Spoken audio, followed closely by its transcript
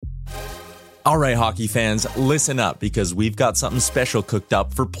All right, hockey fans, listen up because we've got something special cooked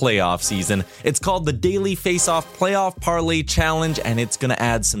up for playoff season. It's called the Daily Face-Off Playoff Parlay Challenge, and it's going to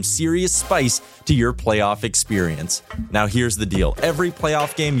add some serious spice to your playoff experience. Now, here's the deal. Every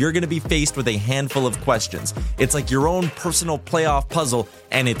playoff game, you're going to be faced with a handful of questions. It's like your own personal playoff puzzle,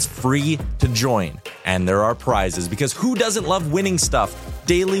 and it's free to join. And there are prizes, because who doesn't love winning stuff?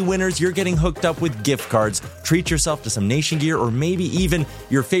 Daily winners, you're getting hooked up with gift cards. Treat yourself to some Nation gear or maybe even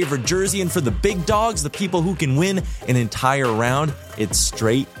your favorite jersey. And for the big dogs, the people who can win an entire round, it's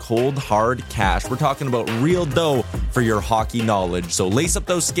straight, cold, hard cash. We're talking about real dough for your hockey knowledge. So lace up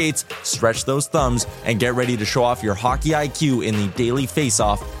those skates, stretch those thumbs, and get ready to show off your hockey IQ in the Daily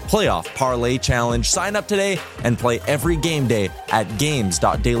Face-Off Playoff Parlay Challenge. Sign up today and play every game day at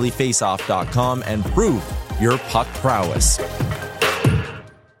games.dailyfaceoff.com and prove your puck prowess.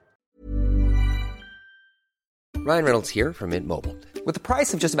 Ryan Reynolds here from Mint Mobile. With the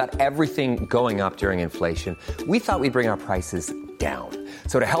price of just about everything going up during inflation, we thought we'd bring our prices down.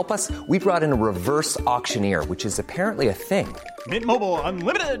 So to help us, we brought in a reverse auctioneer, which is apparently a thing. Mint Mobile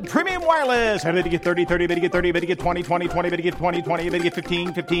Unlimited Premium Wireless. How to get 30, 30, bit to get 30, bit to get 20, 20, 20, bit to get 20, 20, bit to get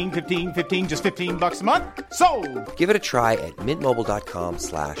 15, 15, 15, 15, just $15 a month? Sold! Give it a try at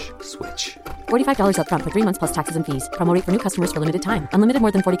mintmobile.com/switch. $45 up front for 3 months plus taxes and fees. Promo rate for new customers for limited time. Unlimited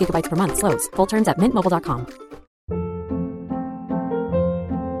more than 40 gigabytes per month. Slows full terms at mintmobile.com.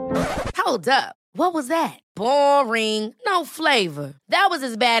 Hold up. What was that? Boring. No flavor. That was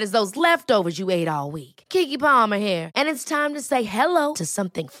as bad as those leftovers you ate all week. Keke Palmer here. And it's time to say hello to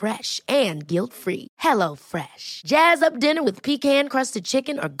something fresh and guilt-free. Hello Fresh. Jazz up dinner with pecan-crusted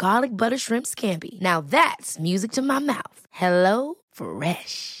chicken or garlic butter shrimp scampi. Now that's music to my mouth. Hello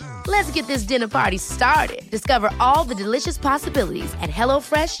Fresh. Let's get this dinner party started. Discover all the delicious possibilities at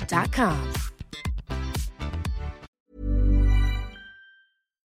hellofresh.com.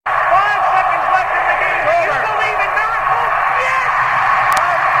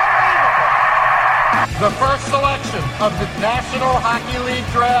 The first selection of the National Hockey League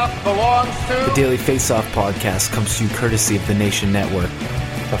draft belongs to... The Daily Face-Off podcast comes to you courtesy of the Nation Network.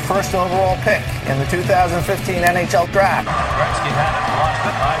 The first overall pick in the 2015 NHL draft. Gretzky had it, lost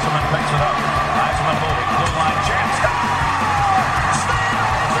it. Yzerman picks it up. Yzerman moving. Blue line chance.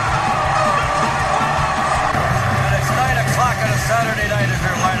 And it's 9 o'clock on a Saturday night as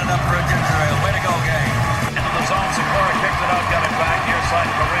they're lining up for a ginger ale. Way to go, gang. Into the zone. Sikora kicks it out. Got it back. Near side.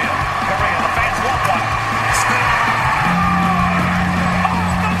 Correa. The fans want one.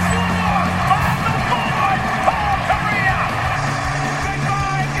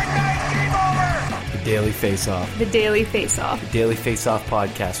 The Daily Face-Off. The Daily Face-Off. The Daily Face-Off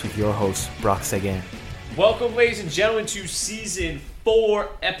podcast with your host, Brock Seguin. Welcome, ladies and gentlemen, to Season 4,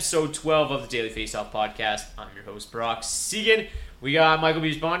 Episode 12 of the Daily Face-Off podcast. I'm your host, Brock Seguin. We got Michael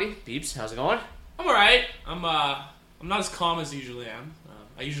Beeps Bondi. Beeps, how's it going? I'm alright. I'm not as calm as I usually am.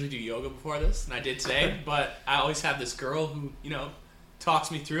 I usually do yoga before this, and I did today, but I always have this girl who, talks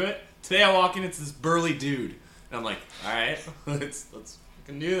me through it. Today I walk in, it's this burly dude, and I'm like, alright, let's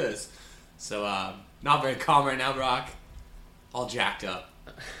fucking do this. So, not very calm right now, Brock. All jacked up.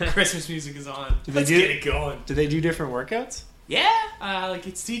 Christmas music is on. Let's get it going. Do they do different workouts? Yeah,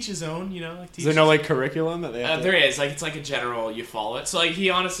 it's teach his own, Is there no, curriculum that they have There is. It's like a general, you follow it. So, he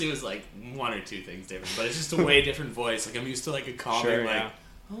honestly was, one or two things different, but it's just a way different voice. I'm used to, a calming, sure, yeah.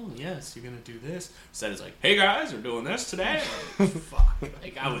 Oh, yes, you're going to do this. Instead, it's hey, guys, we're doing this today. Fuck.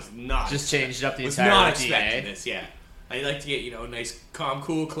 I was not... Just changed up the entire... Was not expecting this, yeah. I like to get, a nice, calm,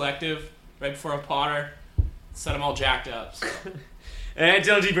 cool collective right before a Potter. Set them all jacked up, so... And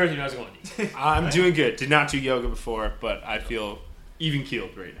Dylan G. Berthy, how's it going? I'm doing good. Did not do yoga before, but I feel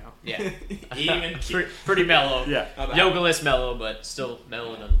even-keeled right now. Yeah. Even-keeled. Pretty mellow. Yeah. Yoga-less mellow, but still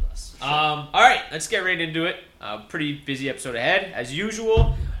mellow nonetheless. All right, let's get right into it. Pretty busy episode ahead, as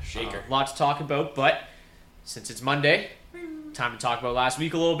usual. Shaker. Lot to talk about, but since it's Monday, time to talk about last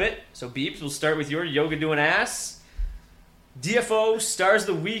week a little bit. So, Beebs, we'll start with your yoga doing ass. DFO Stars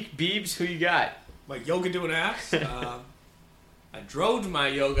of the Week. Beebs, who you got? My yoga doing ass? I drove to my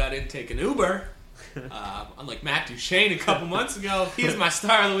yoga. I didn't take an Uber. Unlike Matt Duchene a couple months ago, he's my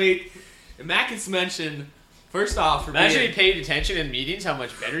star of the week. And Matt gets mentioned, first off, for Imagine he paid attention in meetings, how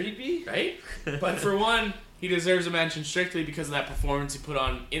much better he'd be. Right? But for one, he deserves a mention strictly because of that performance he put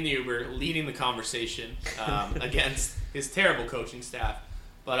on in the Uber, leading the conversation against his terrible coaching staff.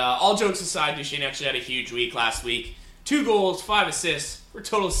 But all jokes aside, Duchene actually had a huge week last week. 2 goals, 5 assists, for a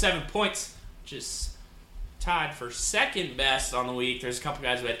total of 7 points, which is tied for second best on the week. There's a couple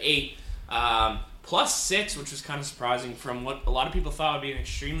guys who had 8. Plus 6, which was kind of surprising from what a lot of people thought would be an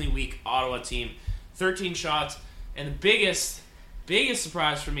extremely weak Ottawa team. 13 shots. And the biggest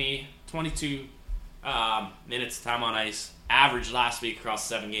surprise for me, 22 minutes time on ice, average last week across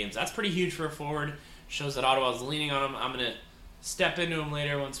 7 games. That's pretty huge for a forward. Shows that Ottawa's leaning on him. I'm going to step into him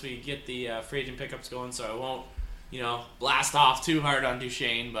later once we get the free agent pickups going, so I won't, blast off too hard on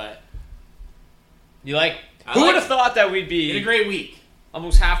Duchesne, but... Who would have thought that we'd be... in a great week.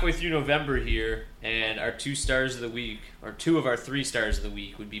 Almost halfway through November here, and our 2 stars of the week, or 2 of our 3 stars of the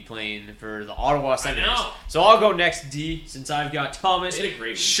week, would be playing for the Ottawa Senators. I know. So I'll go next, D, since I've got Thomas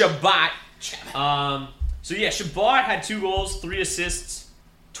Chabot. Chabot had 2 goals, 3 assists,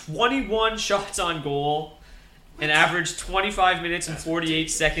 21 shots on goal, and averaged 25 minutes and 48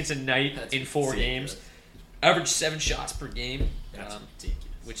 seconds a night in 4 games. Averaged 7 shots per game. That's ridiculous.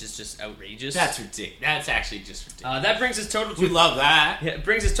 Which is just outrageous. That's ridiculous. That's actually just ridiculous. That brings his total to... We love that. Yeah, it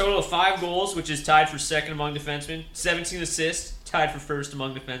brings his total of 5 goals, which is tied for second among defensemen. 17 assists, tied for first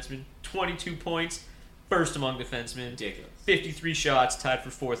among defensemen. 22 points, first among defensemen. Ridiculous. 53 shots, tied for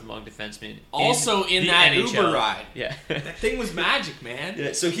fourth among defensemen. Also in that NHL. Uber ride. Yeah. That thing was magic, man.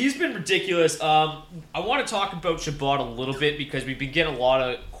 Yeah, so he's been ridiculous. I want to talk about Chabot a little bit because we've been getting a lot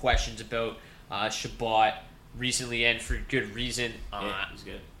of questions about Chabot recently, and for good reason. It was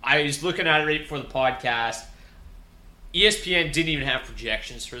good. I was looking at it right before the podcast. ESPN didn't even have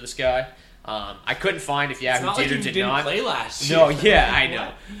projections for this guy. I couldn't find if Yahoo did or did not. Play last year. No, yeah, I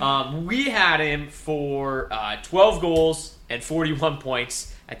know. We had him for 12 goals and 41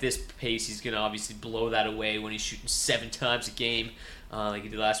 points. At this pace, he's going to obviously blow that away when he's shooting 7 times a game like he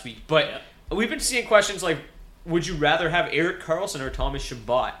did last week. But we've been seeing questions like, would you rather have Erik Karlsson or Thomas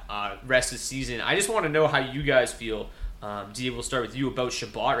Chabot rest of the season? I just want to know how you guys feel. Dee, we'll start with you about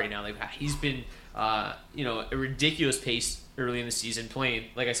Chabot right now. Like, he's been, a ridiculous pace early in the season, playing,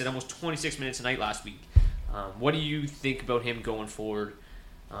 like I said, almost 26 minutes a night last week. What do you think about him going forward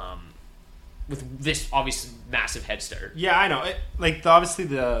with this obviously massive head start? Yeah, I know. Obviously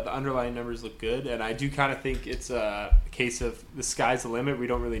the underlying numbers look good, and I do kind of think it's a case of the sky's the limit. We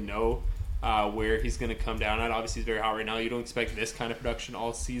don't really know where he's going to come down at. Obviously, he's very hot right now. You don't expect this kind of production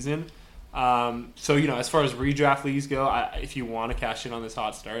all season. As far as redraft leagues go, if you want to cash in on this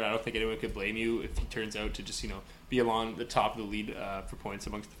hot start, I don't think anyone could blame you if he turns out to just, be along the top of the lead for points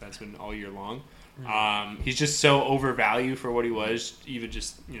amongst defensemen all year long. He's just so overvalued for what he was even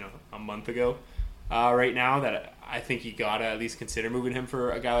just, a month ago right now that I think you got to at least consider moving him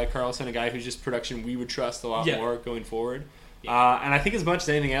for a guy like Karlsson, a guy who's just production we would trust a lot more going forward. Yeah. And I think as much as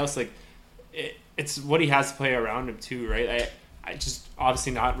anything else, it's what he has to play around him too, right? I just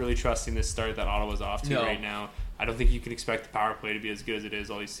obviously not really trusting this start that Ottawa's off to right now. I don't think you can expect the power play to be as good as it is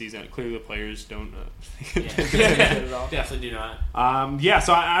all these season. Clearly, the players don't. Definitely do not.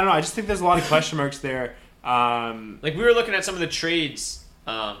 So I don't know. I just think there's a lot of question marks there. We were looking at some of the trades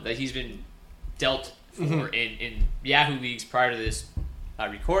that he's been dealt for in Yahoo leagues prior to this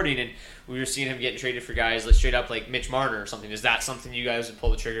recording, and we were seeing him getting traded for guys straight up like Mitch Marner or something. Is that something you guys would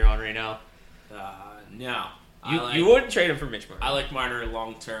pull the trigger on right now? No. You wouldn't trade him for Mitch Marner. I like Marner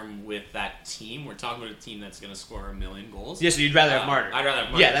long term with that team. We're talking about a team that's going to score 1 million goals. Yeah, so you'd rather have Marner. I'd rather have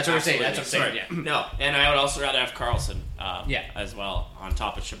Marner. Yeah, that's what we're saying. That's what I'm saying. Yeah. No, and I would also rather have Karlsson as well on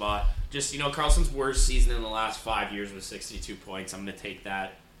top of Chabot. Just, Karlsson's worst season in the last 5 years was 62 points. I'm going to take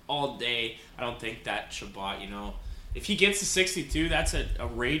that all day. I don't think that Chabot, if he gets to 62, that's a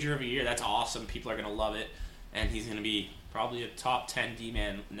rager of a year. That's awesome. People are going to love it. And he's going to be probably a top 10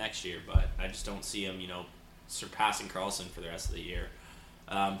 D-man next year. But I just don't see him, surpassing Karlsson for the rest of the year.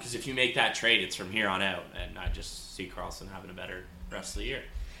 Because if you make that trade, it's from here on out. And I just see Karlsson having a better rest of the year.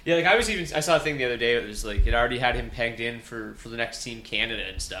 Yeah, I saw a thing the other day. It was it already had him pegged in for the next Team Canada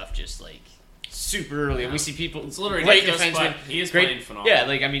and stuff, just super early. Yeah. And we see people. It's a little ridiculous, but he is playing phenomenal.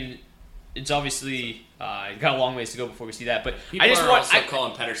 Yeah, it's obviously got a long ways to go before we see that. But people are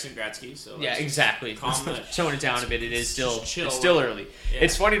calling Pettersson Gretzky. So yeah, exactly. Tone it down a bit. It is still early. Yeah.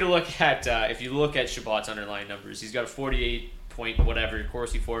 It's funny to look at if you look at Chabot's underlying numbers. He's got a 48 point whatever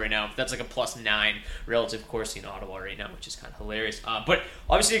Corsi for right now. That's a +9 relative Corsi in Ottawa right now, which is kind of hilarious. But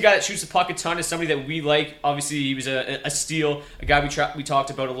obviously, a guy that shoots the puck a ton is somebody that we like. Obviously, he was a steal, a guy we talked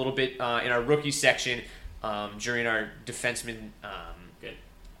about a little bit in our rookie section during our defenseman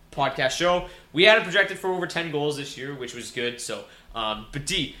podcast show. We had it projected for over 10 goals this year, which was good. So, but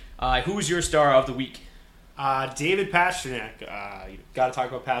D, who was your star of the week? David Pastrnak. Got to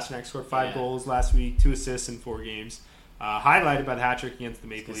talk about Pastrnak. Scored 5 goals last week, 2 assists in 4 games. Highlighted by the hat trick against the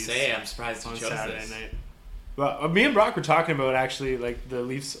Maple Leafs. I'm surprised you chose Saturday this. night. Well, me and Brock were talking about actually the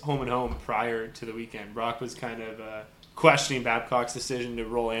Leafs home and home prior to the weekend. Brock was kind of questioning Babcock's decision to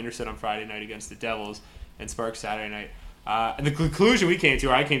roll Anderson on Friday night against the Devils and Sparks Saturday night. And the conclusion we came to,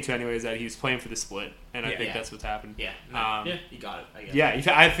 or I came to anyway, is that he was playing for the split, and I think that's what's happened. Yeah, he got it. I guess.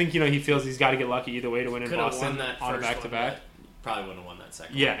 Yeah, I think he feels he's got to get lucky either way to win in Boston won that on a first back-to-back. Probably wouldn't have won that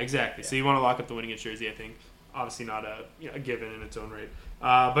second. Yeah, exactly. Yeah. So you want to lock up the winning against Jersey, I think. Obviously not a given in its own right.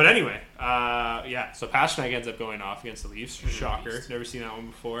 But anyway, so Pastrnak ends up going off against the Leafs. Shocker. Never seen that one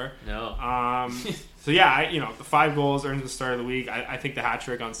before. No. So yeah, the 5 goals earned the start of the week. I think the hat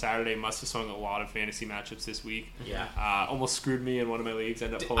trick on Saturday must have swung a lot of fantasy matchups this week. Yeah. Almost screwed me in one of my leagues.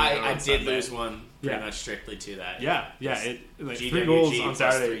 Ended up pulling I did lose one pretty much strictly to that. Yeah. 3 goals on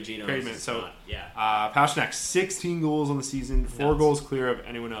Saturday. Great. So Pastrnak 16 goals on the season, 4 goals clear of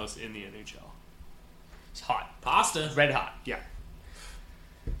anyone else in the NHL. It's hot. Pasta. Red hot. Yeah.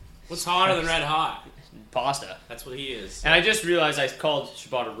 What's hotter than red hot? Pasta. That's what he is. And I just realized I called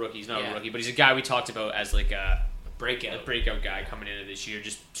Chabot a rookie. He's not a rookie, but he's a guy we talked about as like a breakout guy coming into this year,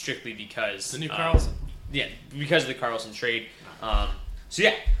 just strictly because the new Carlson. Yeah, because of the Carlson trade. So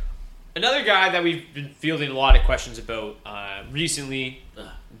yeah, another guy that we've been fielding a lot of questions about recently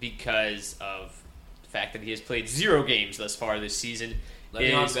because of the fact that he has played 0 games thus far this season.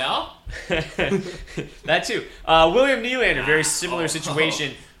 Le'Veon Bell? That too. William Nylander, very similar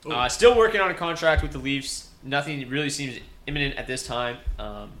situation. Still working on a contract with the Leafs. Nothing really seems imminent at this time.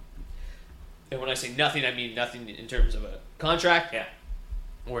 And when I say nothing, I mean nothing in terms of a contract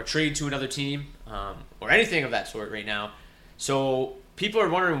or a trade to another team or anything of that sort right now. So people are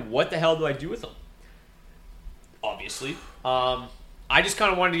wondering, what the hell do I do with him? Obviously. I just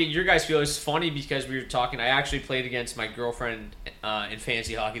kind of wanted to get your guys' feel. It's funny because we were talking. I actually played against my girlfriend in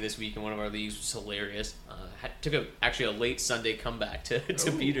fantasy hockey this week in one of our leagues, which was hilarious. Took a late Sunday comeback to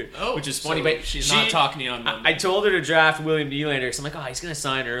beat her, which is funny. So but she's not talking to you on Monday. I told her to draft William Nylander because I'm like, he's going to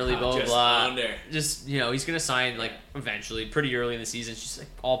sign early, blah, blah, blah. Under. Just, he's going to sign like eventually, pretty early in the season. She's like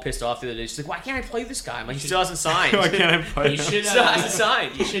all pissed off the other day. She's like, why can't I play this guy? I'm like, he still hasn't signed. Why can't I play him? He still hasn't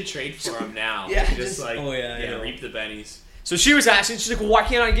signed. You should trade for him now. Just reap the bennies. So she was asking, she's like, well, why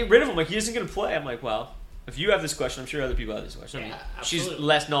can't I get rid of him? Like, he isn't going to play. I'm like, well, if you have this question, I'm sure other people have this question. Yeah, she's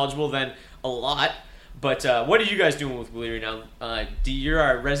less knowledgeable than a lot. But what are you guys doing with Willie right now? You're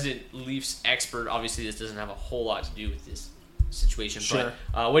our resident Leafs expert. Obviously, this doesn't have a whole lot to do with this situation. Sure.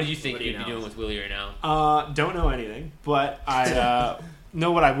 But what do you think you'd be doing with Willie right now? Don't know anything, but I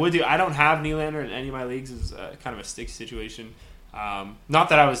know what I would do. I don't have Nylander in any of my leagues. It's kind of a sticky situation. Not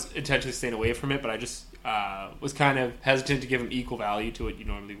that I was intentionally staying away from it, but I just was kind of hesitant to give him equal value to what you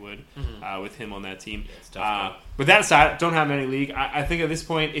normally would with him on that team. With that aside, don't have any league. I think at this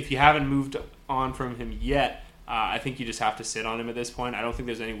point, if you haven't moved on from him yet, I think you just have to sit on him at this point. I don't think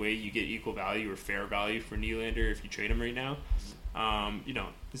there's any way you get equal value or fair value for Nylander if you trade him right now.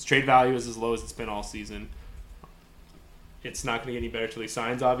 His trade value is as low as it's been all season. It's not going to get any better till he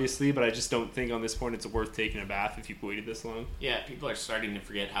signs, obviously, but I just don't think on this point it's worth taking a bath if you've waited this long. Yeah, people are starting to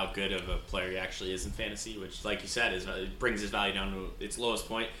forget how good of a player he actually is in fantasy, which, like you said, it brings his value down to its lowest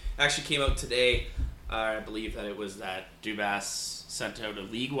point. It actually came out today, I believe that it was that Dubas sent out a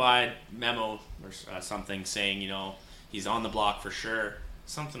league-wide memo or something saying, he's on the block for sure.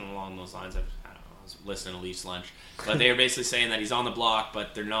 Something along those lines. I was listening to Leafs Lunch. But they were basically saying that he's on the block,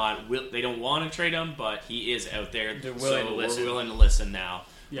 but they don't want to trade him, but he is out there. They're willing to listen. We're willing to listen now.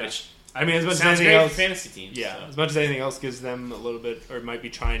 Yeah. Which as much as anything else, fantasy teams. Yeah, as much as anything else gives them a little bit, or might be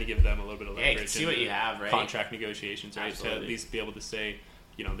trying to give them a little bit of leverage. See what you have, right? Contract negotiations, right? Absolutely. To at least be able to say,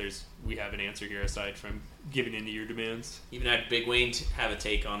 we have an answer here aside from giving into your demands. Even had Big Wayne have a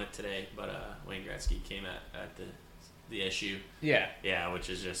take on it today, but Wayne Gretzky came at the issue. Yeah, which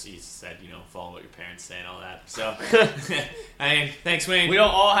is just, he said, follow what your parents say and all that. So, thanks, Wayne. We don't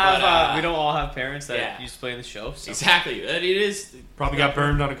all have parents that used to play in the show. So. Exactly. It is probably got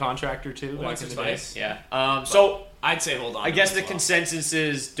burned on a contractor too. Once or twice. Yeah. So I'd say hold on. I guess the consensus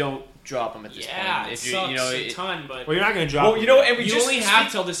is don't drop them at this point. Yeah, it sucks a ton, but you're not going to drop. Well, him. and you only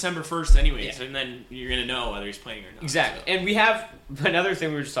have till December 1st, anyways, and then you're going to know whether he's playing or not. Exactly, so. And we have another thing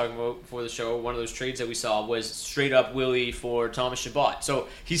we were just talking about before the show. One of those trades that we saw was straight up Willie for Thomas Chabot. So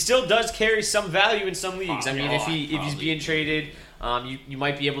he still does carry some value in some leagues. I mean, if he's being traded, you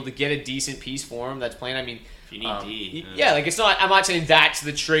might be able to get a decent piece for him that's playing. I mean, if you need it's not. I'm not saying that's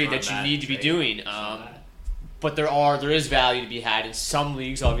the trade that you need to be doing. But there is value to be had in some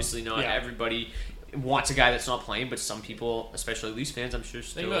leagues. Obviously, not everybody wants a guy that's not playing, but some people, especially Leafs fans, I'm sure,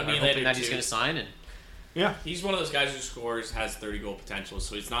 still are hoping that he's going to sign. And he's one of those guys who scores, has 30-goal potential.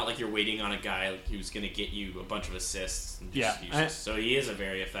 So it's not like you're waiting on a guy who's going to get you a bunch of assists. And so he is a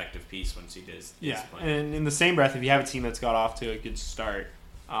very effective piece once he does. Yeah, and in the same breath, if you have a team that's got off to a good start,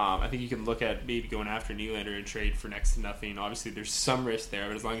 I think you can look at maybe going after Nylander and trade for next to nothing. Obviously, there's some risk there,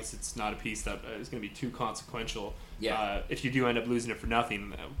 but as long as it's not a piece that is going to be too consequential, if you do end up losing it for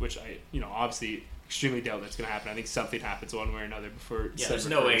nothing, which I, obviously extremely doubt that's going to happen. I think something happens one way or another before. There's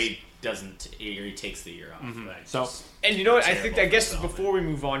no way he takes the year off. So, and you know what? I guess before we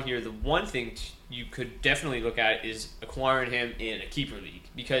move on here, the one thing you could definitely look at is acquiring him in a keeper league,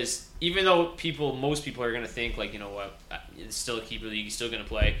 because even though most people are going to think like, it's still a keeper league, he's still going to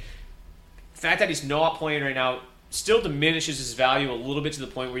play. The fact that he's not playing right now still diminishes his value a little bit to the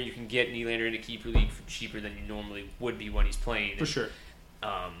point where you can get Nylander in a keeper league for cheaper than you normally would be when he's playing. For sure.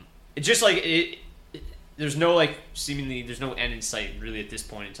 It's just like there's no there's no end in sight really at this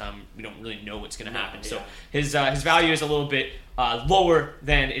point in time. We don't really know what's going to happen. So his value is a little bit lower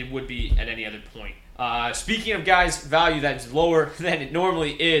than it would be at any other point. Speaking of guys' value that's lower than it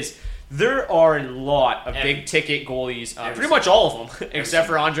normally is, there are a lot of big ticket goalies, pretty much all of them, except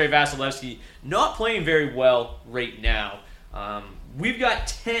for Andrei Vasilevsky, not playing very well right now. We've got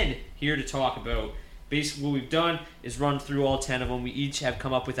 10 here to talk about. Basically, what we've done is run through all 10 of them. We each have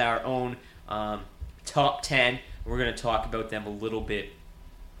come up with our own top 10. We're going to talk about them a little bit.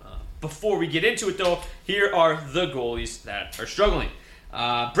 Before we get into it, though, here are the goalies that are struggling.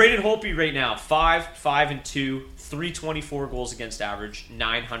 Braden Holtby right now, 5-2, 324 goals against average,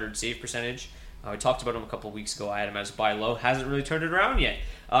 900 save percentage. We talked about him a couple of weeks ago. I had him as buy low. Hasn't really turned it around yet.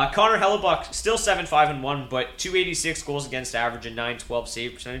 Connor Hellebuck, still 7-5-1, but 286 goals against average and 912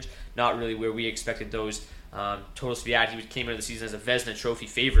 save percentage. Not really where we expected those. Total Sviat, he came into the season as a Vezina Trophy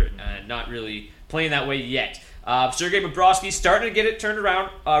favorite, and not really playing that way yet. Sergei Bobrovsky starting to get it turned around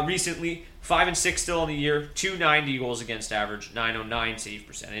recently. 5-6 still on the year, 290 goals against average, 909 save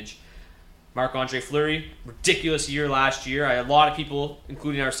percentage. Marc-Andre Fleury, ridiculous year last year. A lot of people,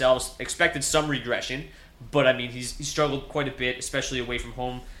 including ourselves, expected some regression, but I mean he's struggled quite a bit, especially away from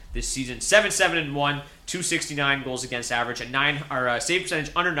home this season. 7-1, 269 goals against average, and save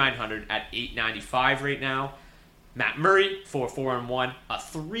percentage under 900 at 895 right now. Matt Murray, 4-1,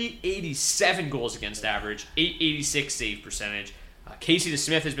 387 goals against average, 886 save percentage. Casey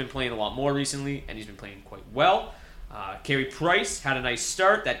DeSmith has been playing a lot more recently, and he's been playing quite well. Carey Price had a nice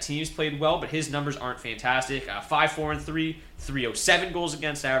start. That team's played well, but his numbers aren't fantastic. 5-4-3, 307 goals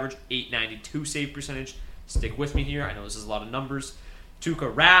against average, 892 save percentage. Stick with me here. I know this is a lot of numbers.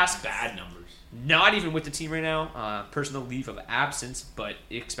 Tuukka Rask, bad numbers. Not even with the team right now. Personal leave of absence, but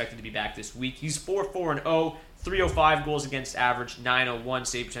expected to be back this week. He's 4-4-0, 305 goals against average, 901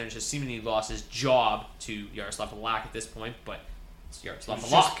 save percentage. Has seemingly lost his job to Yaroslav Halak at this point, but it's Yaroslav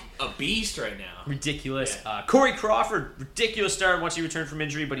Halak. A beast right now. Ridiculous. Yeah. Corey Crawford, ridiculous start once he returned from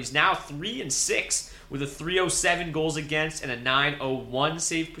injury, but he's now 3-6 with a 307 goals against and a 901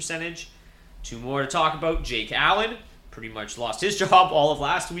 save percentage. Two more to talk about. Jake Allen pretty much lost his job all of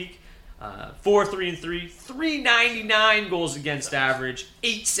last week. 4-3-3, 399 goals against average,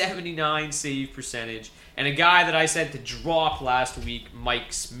 879 save percentage. And a guy that I said to drop last week,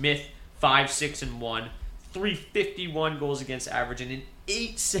 Mike Smith, 5-6-1, 351 goals against average, and an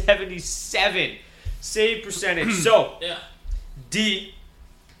 877 save percentage. So, D,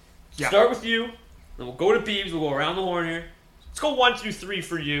 start with you, then we'll go to Beebs, we'll go around the horn here. Let's go 1 through 3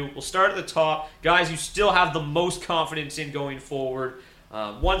 for you. We'll start at the top. Guys, you still have the most confidence in going forward.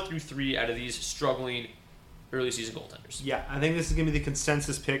 1 through 3 out of these struggling early season goaltenders. Yeah, I think this is going to be the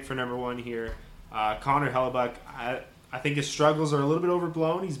consensus pick for number 1 here. Connor Hellebuck, I think his struggles are a little bit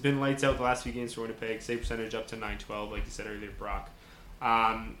overblown. He's been lights out the last few games for Winnipeg. Save percentage up to 912, like you said earlier, Brock.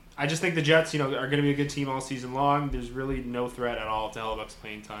 I just think the Jets, are going to be a good team all season long. There's really no threat at all to Hellebuck's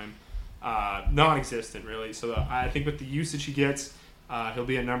playing time. Non-existent, really. So I think with the usage he gets, he'll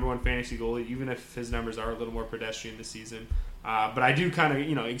be a number 1 fantasy goalie, even if his numbers are a little more pedestrian this season. But I do kind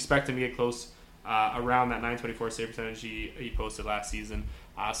of, expect him to get close around that 924 save percentage he posted last season.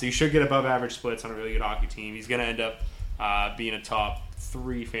 So you should get above average splits on a really good hockey team. He's going to end up being a top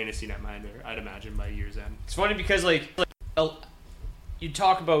 3 fantasy netminder, I'd imagine, by year's end. It's funny because, you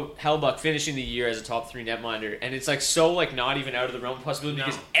talk about Hellebuck finishing the year as a top 3 netminder, and it's not even out of the realm of possibility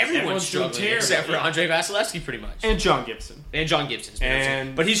because everyone's struggling except for Andrei Vasilevsky, pretty much, and John Gibson,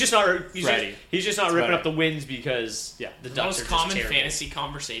 but he's just not he's just not ripping up the wins because the Ducks are just common terrible. Fantasy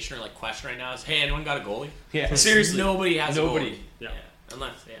conversation or question right now is, hey, anyone got a goalie? Yeah, seriously, nobody has a goalie. Yeah.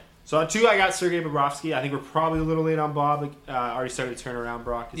 Unless. So at 2, I got Sergei Bobrovsky. I think we're probably a little late on Bob. Already started to turn around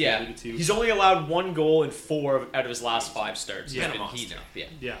Brock. He's only allowed 1 goal in 4 out of his last 5 starts. Yeah,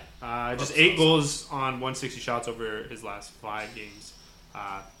 just 8 goals on 160 shots over his last 5 games.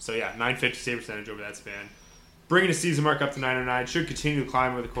 950 save percentage over that span. Bringing his season mark up to 909. Should continue to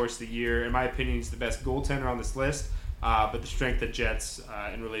climb over the course of the year. In my opinion, he's the best goaltender on this list. But the strength of Jets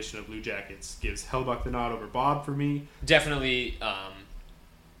in relation to Blue Jackets gives Hellebuyck the nod over Bob for me. Definitely.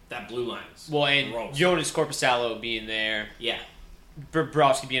 That blue line is well, and gross. Jonas Corpusalo being there. Yeah.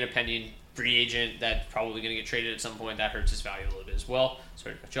 Bobrovsky being a pending free agent that's probably going to get traded at some point. That hurts his value a little bit as well.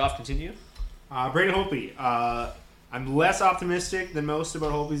 Sorry to cut you off. Continue. Braden Holtby. I'm less optimistic than most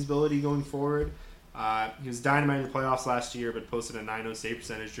about Holtby's ability going forward. He was dynamite in the playoffs last year, but posted a .906 save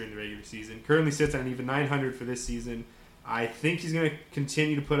percentage during the regular season. Currently sits at an even .900 for this season. I think he's going to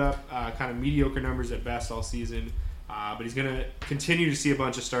continue to put up kind of mediocre numbers at best all season, but he's going to continue to see a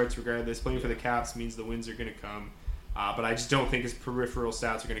bunch of starts regardless. Playing for the Caps means the wins are going to come, but I just don't think his peripheral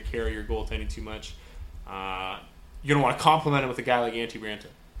stats are going to carry your goaltending too much. You're going to want to complement him with a guy like Antti Raanta,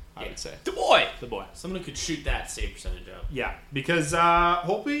 I would say. The boy! Someone who could shoot that save percentage up. Yeah, because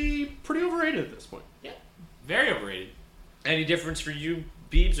Holtby pretty overrated at this point. Yeah, very overrated. Any difference for you,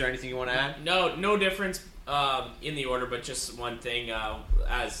 Beebs, or anything you want to add? No difference in the order, but just one thing.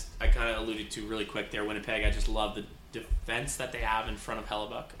 As I kind of alluded to really quick there, Winnipeg, I just love the defense that they have in front of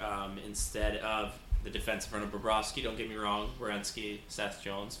Hellebuyck instead of the defense in front of Bobrovsky. Don't get me wrong, Werenski, Seth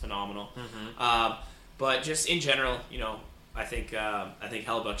Jones, phenomenal. But just in general, I think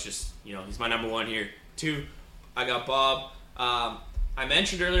Hellebuyck's just, he's my number one here. 2, I got Bob. I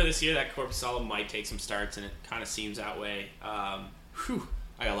mentioned earlier this year that Korpisalo might take some starts, and it kind of seems that way. I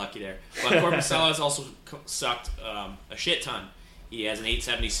got lucky there. But Korpisalo has also sucked a shit ton. He has an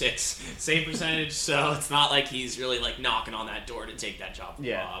 .876 save percentage, so it's not like he's really knocking on that door to take that job from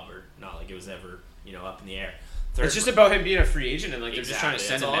Bob, or not like it was ever up in the air. It's just about him being a free agent, and they're just trying to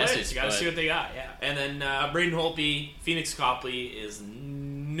send a message. You got to see what they got, yeah. And then Braden Holtby, Phoenix Copley is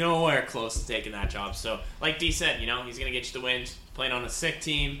nowhere close to taking that job. So, like D said, he's going to get you the win. Playing on a sick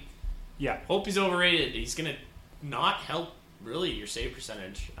team. Yeah. Holtby's overrated. He's going to not help really your save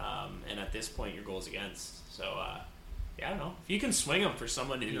percentage, and at this point, your goals against. So, I don't know. If you can swing them for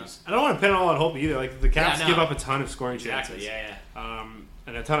someone who's... I don't want to pin it all on Holtby either. The Caps give up a ton of scoring chances. Exactly, yeah.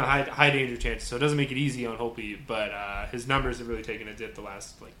 And a ton of high danger chances, so it doesn't make it easy on Holtby, but his numbers have really taken a dip the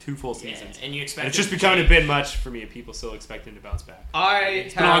last 2 full seasons. And you expect it's just becoming a bit much for me, and people still expect him to bounce back.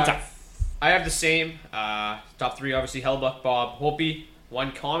 It's been a long time. I have the same top 3, obviously Hellebuyck, Bob, Holtby.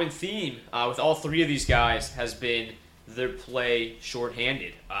 One common theme with all 3 of these guys has been their play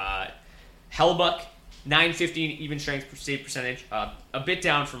shorthanded. Hellebuyck, .915 even strength save percentage, a bit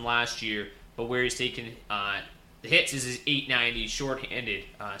down from last year, but where he's taken the hits is his .890 shorthanded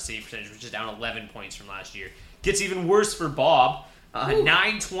save percentage, which is down 11 points from last year. Gets even worse for Bob.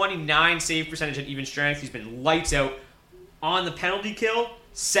 .929 save percentage at even strength. He's been lights out on the penalty kill.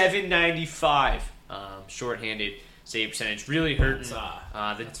 .795 shorthanded save percentage. Really hurting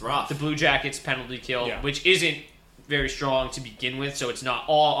that's rough. The Blue Jackets penalty kill, which isn't very strong to begin with, so it's not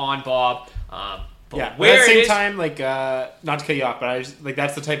all on Bob. But at the same time, not to cut you off, but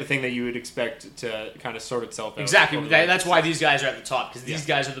that's the type of thing that you would expect to kind of sort itself out. Exactly. That's why these guys are at the top, because these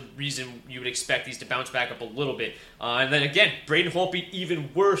guys are the reason you would expect these to bounce back up a little bit. And then again, Braden Holtby, even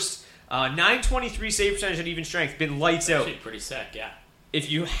worse. .923 save percentage at even strength, been lights out. Actually pretty sick, yeah. If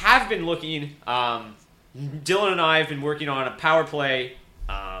you have been looking, Dylan and I have been working on a power play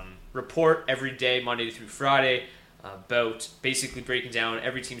report every day, Monday through Friday, about basically breaking down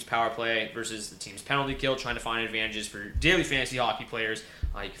every team's power play versus the team's penalty kill, trying to find advantages for daily fantasy hockey players.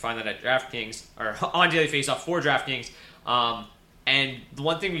 You can find that at DraftKings, or on Daily Faceoff for DraftKings. And the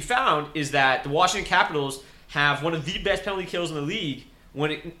one thing we found is that the Washington Capitals have one of the best penalty kills in the league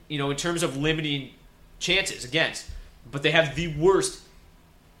when in terms of limiting chances against. But they have the worst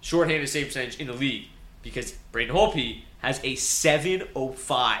shorthanded save percentage in the league because Braden Holtby has a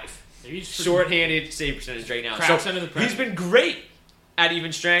 .705 shorthanded save percentage right now. So he's been great at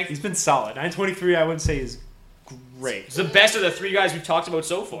even strength. He's been solid. .923 I wouldn't say is great. It's the best of the 3 guys we've talked about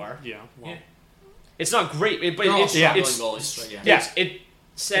so far. Yeah. Well. It's not great, but it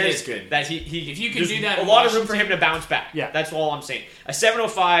says good. that he if you can do that, a lot of room for him to bounce back. Yeah, that's all I'm saying. A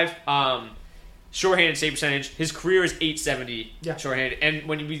 .705 shorthanded save percentage. His career is .870 shorthanded, and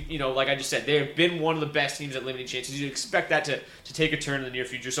when like I just said, they have been one of the best teams at limiting chances. You expect that to take a turn in the near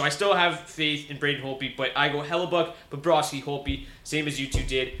future. So I still have faith in Braden Holtby, but I go Hellebuyck, Bobrovsky, Holtby, same as you two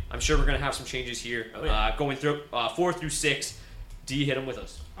did. I'm sure we're going to have some changes here going through 4 through 6. D, hit them with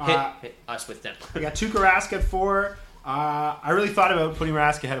us. Hit us with them. We got Tuukka Rask at 4. I really thought about putting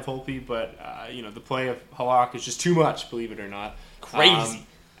Rask ahead of Holtby, but the play of Halak is just too much, believe it or not. Crazy.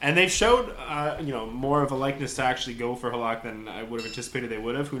 And they've showed, more of a likeness to actually go for Halak than I would have anticipated they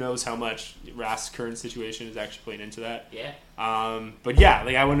would have. Who knows how much Rask's current situation is actually playing into that. Yeah. But yeah,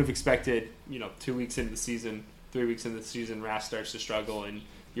 I wouldn't have expected, 2 weeks into the season, 3 weeks into the season, Rask starts to struggle, and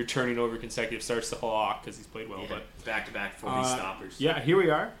you're turning over consecutive starts to Halak because he's played well. But back-to-back 40 stoppers. Yeah, here we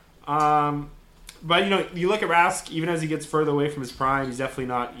are. But, you look at Rask, even as he gets further away from his prime, he's definitely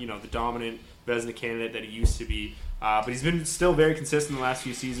not, the dominant Vezina candidate that he used to be. But he's been still very consistent the last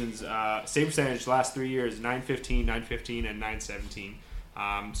few seasons. Save percentage last 3 years, 915, 915, and 917.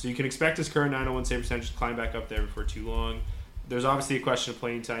 So you can expect his current 901 save percentage to climb back up there before too long. There's obviously a question of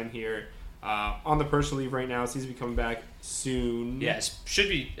playing time here. On the personal leave right now, it seems to be coming back soon. Yes, should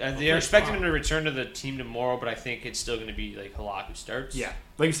be. They're expecting him to return to the team tomorrow, but I think it's still going to be like Halak who starts. Yeah,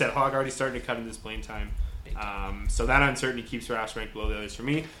 like you said, Halak already started to cut into his playing time. So that uncertainty keeps Rask ranked below the others for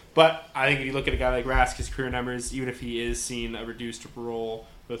me. But I think if you look at a guy like Rask, his career numbers, even if he is seeing a reduced role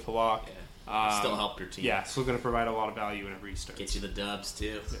with Halak, still help your team. Yeah, still going to provide a lot of value whenever he starts. Gets you the dubs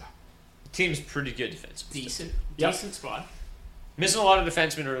too. Yeah. The team's pretty good defensively. Decent squad. Missing a lot of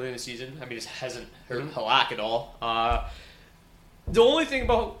defensemen early in the season. I mean, it hasn't hurt Halak at all. The only thing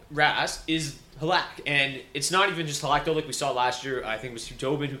about Rask is Halak, and it's not even just Halak though. Like we saw last year, I think it was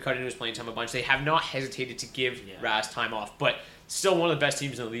Tobin who cut into his playing time a bunch. They have not hesitated to give Rask time off, but still one of the best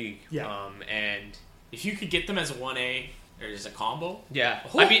teams in the league. Yeah. And if you could get them as a 1A or as a combo,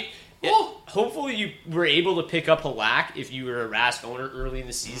 I mean. Hopefully you were able to pick up Halak if you were a Rask owner early in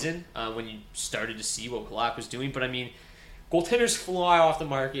the season when you started to see what Halak was doing. But I mean, goaltenders fly off the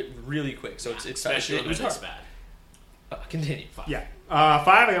market really quick, so it's especially when it's bad. Continue. 5. Yeah. 5,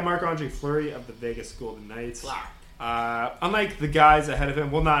 I got Marc-Andre Fleury of the Vegas Golden Knights. Unlike the guys ahead of him,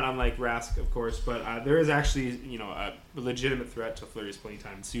 well, not unlike Rask, of course, but there is actually, a legitimate threat to Fleury's playing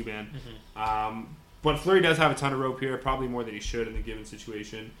time in Subban. But Fleury does have a ton of rope here, probably more than he should in the given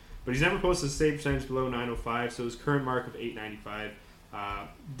situation. But he's never posted a save percentage below 905, so his current mark of 895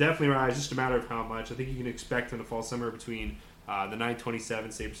 definitely rise, just a matter of how much. I think you can expect him to fall somewhere between the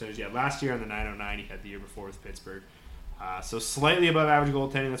 927 save percentage he had last year and the 909 he had the year before with Pittsburgh. So slightly above average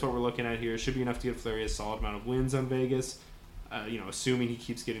goaltending, that's what we're looking at here. Should be enough to give Fleury a solid amount of wins on Vegas, assuming he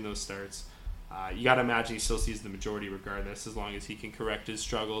keeps getting those starts. You got to imagine he still sees the majority regardless, as long as he can correct his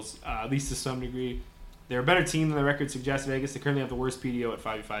struggles, at least to some degree. They're a better team than the record suggests. Vegas, they currently have the worst PDO at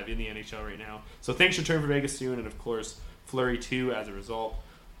 5-5 in the NHL right now. So things should turn for Vegas soon, and of course, Fleury too as a result.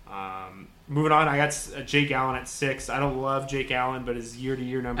 Moving on, I got Jake Allen at 6. I don't love Jake Allen, but his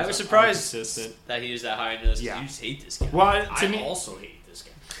year-to-year numbers I was surprised consistent. that he was that high in this. Yeah. You just hate this guy. Well, I also hate this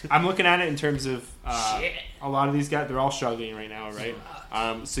guy. I'm looking at it in terms of a lot of these guys, they're all struggling right now,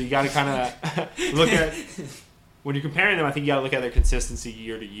 right? So you got to kind of look at... When you're comparing them, I think you got to look at their consistency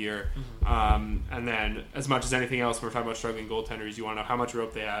year to year. And then, as much as anything else, when we're talking about struggling goaltenders, you want to know how much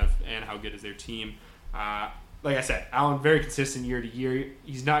rope they have and how good is their team. Like I said, Allen, very consistent year to year.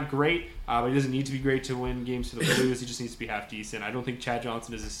 He's not great, but he doesn't need to be great to win games for the Blues. He just needs to be half decent. I don't think Chad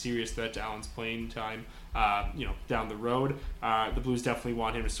Johnson is a serious threat to Allen's playing time, down the road. The Blues definitely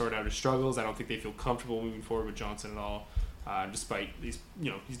want him to sort out his struggles. I don't think they feel comfortable moving forward with Johnson at all, despite he's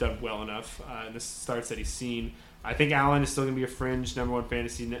done well enough in the starts that he's seen. I think Allen is still going to be a fringe number 1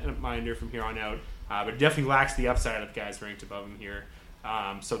 fantasy minder from here on out, but definitely lacks the upside of the guys ranked above him here.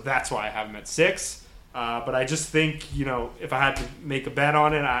 So that's why I have him at 6. But I just think, if I had to make a bet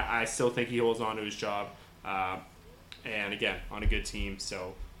on it, I still think he holds on to his job. And again, on a good team,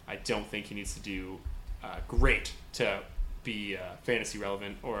 so I don't think he needs to do great to be fantasy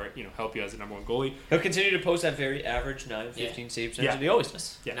relevant or help you as a number 1 goalie. He'll continue to post that very average 9-15 save percentage that he always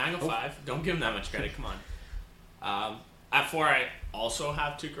does. Yeah, 905. Don't give him that much credit. Come on. At 4, I also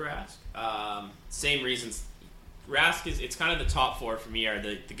have Tuukka Rask. Same reasons. Rask it's kind of the top 4 for me are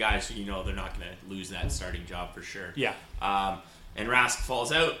the guys who they're not going to lose that starting job for sure. Yeah. And Rask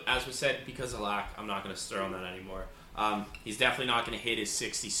falls out, as we said, because of lack. I'm not going to stir on that anymore. He's definitely not going to hit his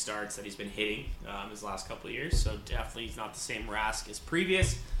 60 starts that he's been hitting his last couple of years. So definitely he's not the same Rask as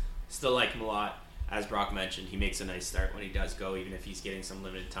previous. Still like him a lot. As Brock mentioned, he makes a nice start when he does go, even if he's getting some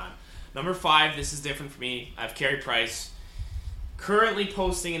limited time. Number 5, this is different for me. I have Carey Price. Currently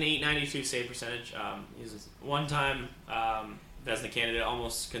posting an 892 save percentage. He's a one-time Vezina candidate,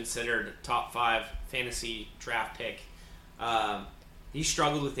 almost considered top 5 fantasy draft pick. He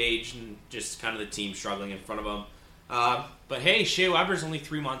struggled with age and just kind of the team struggling in front of him. But hey, Shea Weber's only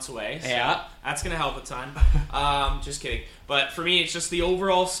 3 months away, so that's going to help a ton. Just kidding. But for me, it's just the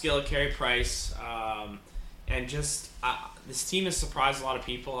overall skill of Carey Price. And just this team has surprised a lot of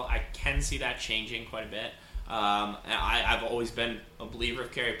people. I can see that changing quite a bit. I've always been a believer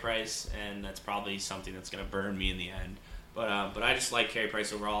of Carey Price, and that's probably something that's going to burn me in the end. But I just like Carey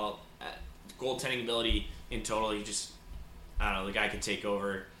Price overall. Goaltending ability in total, the guy can take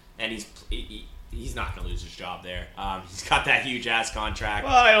over, and he's not going to lose his job there. He's got that huge ass contract.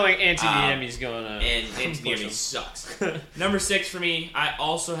 Well, I don't think Antoniemi's going to. And Antoniemi sucks. Number 6 for me, I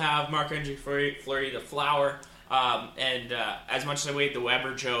also have Marc-Andre Fleury, the flower. And as much as I weighed the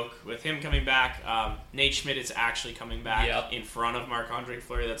Weber joke with him coming back, Nate Schmidt is actually coming back in front of Marc-Andre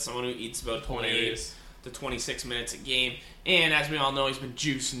Fleury. That's someone who eats about 28 to 26 minutes a game. And as we all know, he's been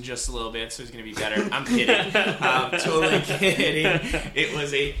juicing just a little bit, so he's going to be better. I'm kidding. Totally kidding. It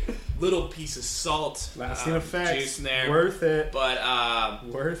was a little piece of salt. Lasting effects. Juice in there. Worth it. But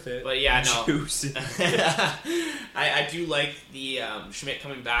worth it. But yeah, no. Juice. I do like the Schmidt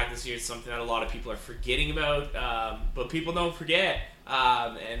coming back this year. It's something that a lot of people are forgetting about, but people don't forget.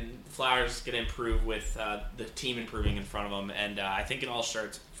 And Flower's going to improve with the team improving in front of him, and I think it all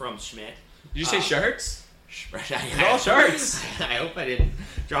starts from Schmidt. Did you say shirts? All shirts. I hope I didn't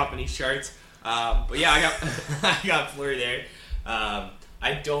drop any shirts. But yeah, I got Fleury there.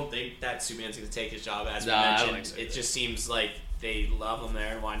 I don't think that Subban's going to take his job, as we mentioned. I don't think so. It just seems like they love him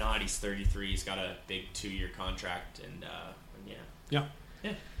there. Why not? He's 33. He's got a big 2-year contract, and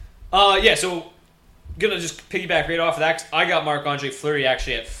yeah. So gonna just piggyback right off of that. I got Marc-Andre Fleury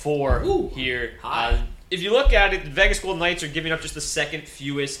actually at 4 here. If you look at it, the Vegas Golden Knights are giving up just the second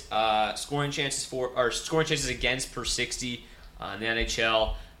fewest scoring chances against per 60 in the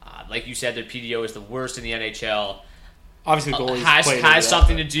NHL. Like you said, their PDO is the worst in the NHL. Obviously, goalies has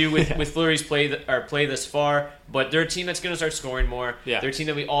something to do with Fleury's play thus far, but they're a team that's going to start scoring more. Yeah. They're a team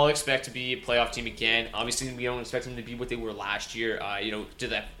that we all expect to be a playoff team again. Obviously, we don't expect them to be what they were last year.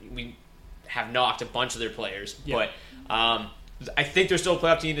 We have knocked a bunch of their players, but I think they're still a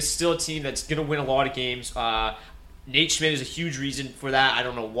playoff team. It's still a team that's going to win a lot of games. Nate Schmidt is a huge reason for that. I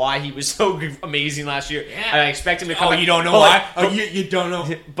don't know why he was so amazing last year. Yeah. I expect him to come back. You don't know why? You don't know.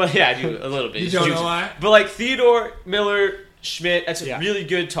 But yeah, I do a little bit. You don't know why? But like Theodore, Miller, Schmidt, that's a really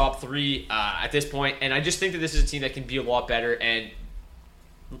good top 3 at this point. And I just think that this is a team that can be a lot better. And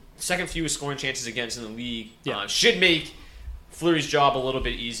second fewest scoring chances against in the league should make Fleury's job a little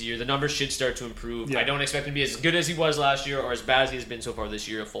bit easier. The numbers should start to improve. Yeah. I don't expect him to be as good as he was last year or as bad as he has been so far this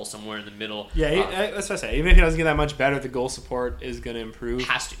year. Fall somewhere in the middle. Yeah, that's what I say. Even if he doesn't get that much better, the goal support is going to improve.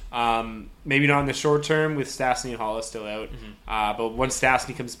 Has to. Maybe not in the short term with Stastny and Hollis still out. But once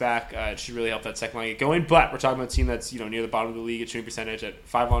Stastny comes back, it should really help that second line get going. But we're talking about a team that's near the bottom of the league at shooting percentage at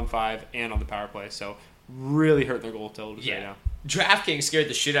 5-on-5 and on the power play. So really hurting their goal totals right now. DraftKings scared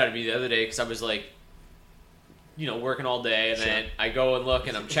the shit out of me the other day because I was like, working all day, and then I go and look,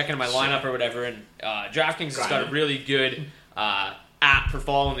 and I'm checking my lineup or whatever, and DraftKings has got a really good app for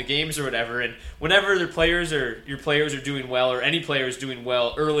following the games or whatever, and whenever your players are doing well, or any player is doing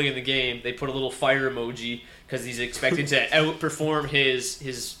well early in the game, they put a little fire emoji because he's expected to outperform his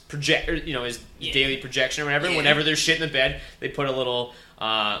his daily projection or whatever. Yeah. Whenever they're shit in the bed, they put a little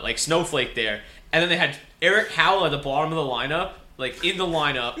like snowflake there, and then they had Eric Howell at the bottom of the lineup. Like in the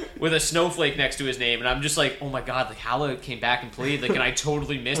lineup with a snowflake next to his name, and I'm just like, oh my god, like Howell came back and played, like, and I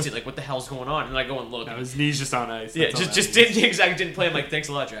totally missed it. Like, what the hell's going on? And I go and look. No, his knee's just on ice. Yeah, just didn't play. I'm like, thanks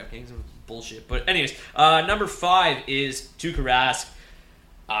a lot, DraftKings. Bullshit. But anyways, number 5 is Tuukka Rask.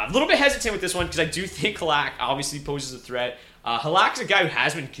 A little bit hesitant with this one because I do think Halak obviously poses a threat. Halak's a guy who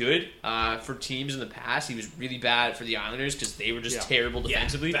has been good for teams in the past. He was really bad for the Islanders because they were just terrible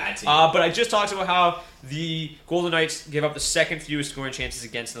defensively. Bad team. But I just talked about how the Golden Knights give up the second fewest scoring chances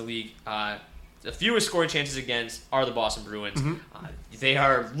against in the league. The fewest scoring chances against are the Boston Bruins. They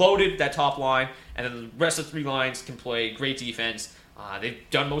are loaded, that top line, and then the rest of the 3 lines can play great defense. They've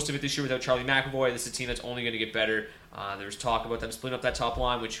done most of it this year without Charlie McAvoy. This is a team that's only going to get better. There's talk about them splitting up that top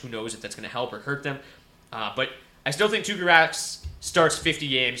line, which who knows if that's going to help or hurt them. But I still think Tuukka Rask starts 50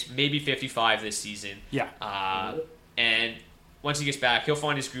 games, maybe 55 this season. Yeah. And once he gets back, he'll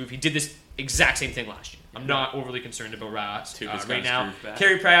find his groove. He did this exact same thing last year. I'm not overly concerned about Rask right now.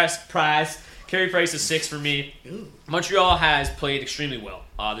 Carey Price is 6 for me. Ooh. Montreal has played extremely well.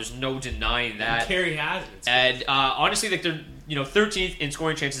 There's no denying that. And Carey has it. And honestly, like they're 13th in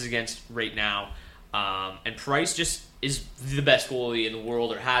scoring chances against right now. And Price just is the best goalie in the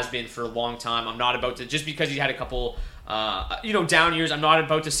world, or has been for a long time. I'm not about to, just because he's had a couple, down years, I'm not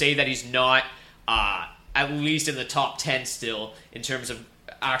about to say that he's not at least in the top 10 still in terms of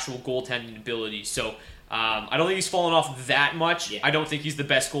actual goaltending ability. So I don't think he's fallen off that much. Yeah. I don't think he's the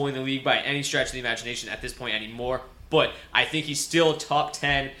best goalie in the league by any stretch of the imagination at this point anymore. But I think he's still top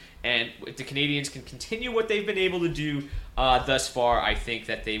 10. And if the Canadians can continue what they've been able to do thus far, I think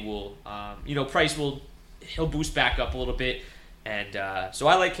that they will, Price he'll boost back up a little bit. And so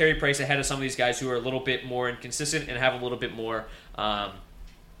I like Carey Price ahead of some of these guys who are a little bit more inconsistent and have a little bit more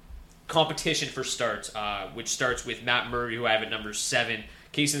competition for starts, which starts with Matt Murray, who I have at number 7,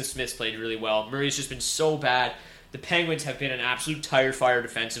 Casey Smith's played really well. Murray's just been so bad. The Penguins have been an absolute tire fire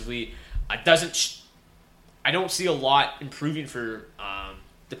defensively. I don't see a lot improving for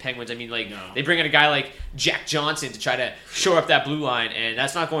the Penguins. I mean, they bring in a guy like Jack Johnson to try to shore up that blue line, and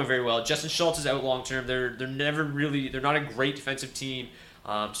that's not going very well. Justin Schultz is out long term. They're not a great defensive team.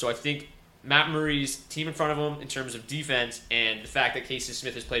 So I think Matt Murray's team in front of him in terms of defense and the fact that Casey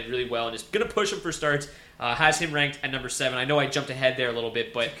Smith has played really well and is going to push him for starts has him ranked at number 7. I know I jumped ahead there a little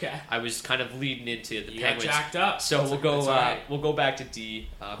bit, but I was kind of leading into the Penguins. Got jacked up. So we'll go back to D.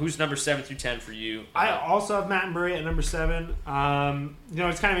 Who's number 7 through 10 for you? I also have Matt Murray at number 7. It's kind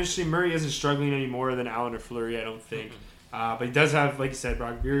of interesting. Murray isn't struggling any more than Allen or Fleury, I don't think. But he does have, like you said,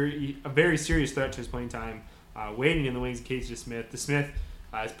 Brock, a very serious threat to his playing time waiting in the wings of Casey Smith. The Smith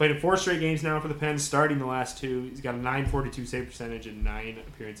has played in 4 straight games now for the Pens, starting the last 2. He's got a .942 save percentage in 9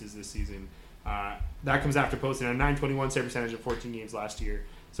 appearances this season. That comes after posting a .921 save percentage in 14 games last year.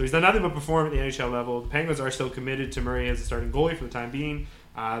 So he's done nothing but perform at the NHL level. The Penguins are still committed to Murray as a starting goalie for the time being.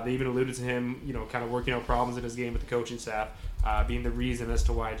 They even alluded to him, kind of working out problems in his game with the coaching staff, being the reason as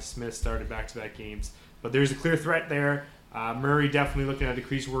to why Smith started back-to-back games. But there's a clear threat there. Murray definitely looking at a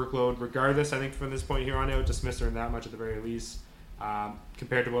decreased workload. Regardless, I think from this point here on out, Smith's earned that much at the very least.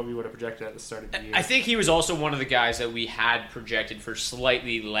 Compared to what we would have projected at the start of the year. I think he was also one of the guys that we had projected for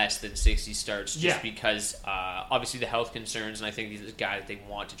slightly less than 60 starts just because obviously the health concerns, and I think he's a guy that they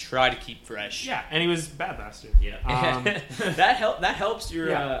want to try to keep fresh. Yeah, and he was bad last year. Yeah. That helps your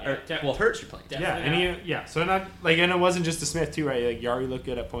hurts your playing. So not and it wasn't just the Smith too, right? Like Yari looked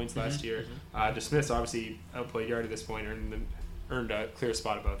good at points last year. DeSmith's obviously outplayed Yari at this point, earned a clear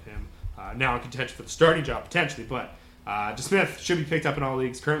spot above him. Now in contention for the starting job potentially, but DeSmith should be picked up in all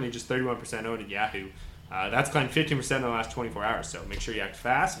leagues. Currently just 31% owned at Yahoo. That's climbed 15% in the last 24 hours, so make sure you act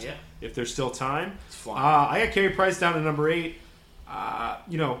fast if there's still time. I got Carey Price down to number 8.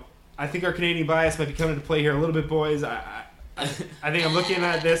 I think our Canadian bias might be coming into play here a little bit, boys. I think I'm looking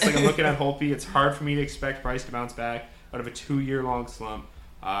at this like I'm looking at Holtby. It's hard for me to expect Price to bounce back out of a 2-year-long slump.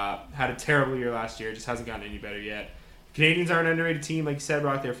 Had a terrible year last year. Just hasn't gotten any better yet. Canadians are an underrated team. Like you said,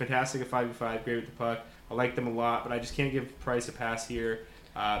 Brock, they're fantastic at 5v5, great with the puck. I like them a lot, but I just can't give Price a pass here.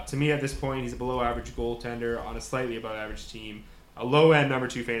 To me, at this point, he's a below-average goaltender on a slightly above-average team. A low-end number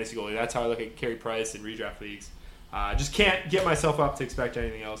 2 fantasy goalie. That's how I look at Carey Price in redraft leagues. Just can't get myself up to expect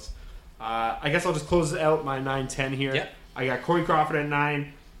anything else. I guess I'll just close out my 9-10 here. Yep. I got Corey Crawford at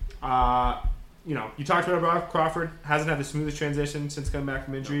 9. You talked about Brock Crawford. Hasn't had the smoothest transition since coming back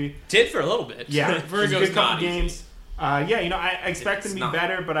from injury. Did for a little bit. Yeah. Virgo's a good couple not games. I expect him to be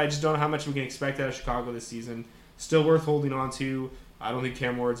better, but I just don't know how much we can expect out of Chicago this season. Still worth holding on to. I don't think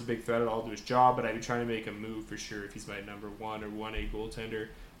Cam Ward's a big threat at all to his job, but I'd be trying to make a move for sure if he's my number 1 or 1A goaltender.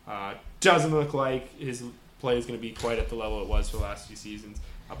 Doesn't look like his play is going to be quite at the level it was for the last few seasons.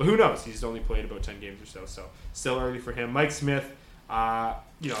 But who knows? He's only played about 10 games or so still early for him. Mike Smith,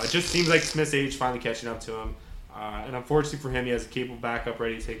 it just seems like Smith's age finally catching up to him. And unfortunately for him, he has a capable backup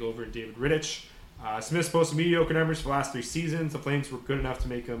ready to take over in David Rittich. Smith's posted mediocre numbers for the last 3 seasons. The Flames were good enough to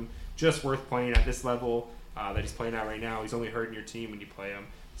make him just worth playing at this level that he's playing at right now. He's only hurting your team when you play him.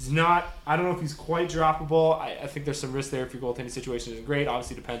 He's not, I don't know if he's quite droppable. I think there's some risk there if your goaltending situation isn't great.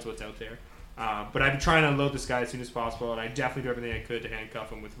 Obviously, depends what's out there. But I've been trying to unload this guy as soon as possible, and I definitely do everything I could to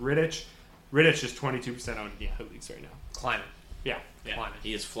handcuff him with Rittich. Rittich is 22% owned in Yahoo leagues right now. Climbing. Yeah. Climbing.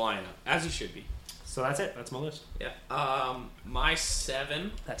 He is flying up, as he should be. So that's it. That's my list. Yeah. My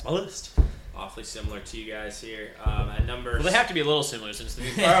 7. That's my list. Awfully similar to you guys here. At number... Well, they have to be a little similar since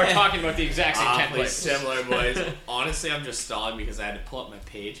we're talking about the exact same 10 players. Similar, boys. Honestly, I'm just stalling because I had to pull up my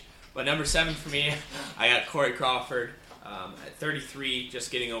page. But number 7 for me, I got Corey Crawford at 33,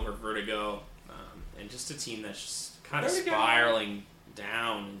 just getting over vertigo. And just a team that's just kind of spiraling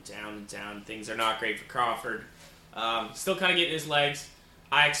down and down and down. Things are not great for Crawford. Still kind of getting his legs.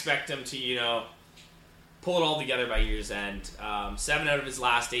 I expect him to, pull it all together by year's end. 7 out of his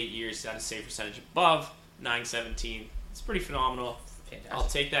last 8 years, he's had a save percentage above 917. It's pretty phenomenal. Fantastic. I'll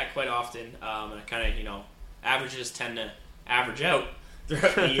take that quite often. And I kind of, averages tend to average out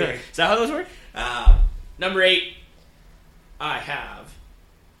throughout the year. Is that how those work? Number 8, I have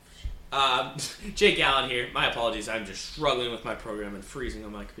Jake Allen here. My apologies. I'm just struggling with my program and freezing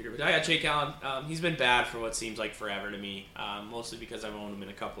on my computer. But I got Jake Allen. He's been bad for what seems like forever to me, mostly because I've owned him in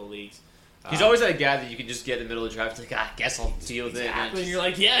a couple of leagues. He's always that guy that you can just get in the middle of the draft. It's like, I guess I'll deal with it. And you're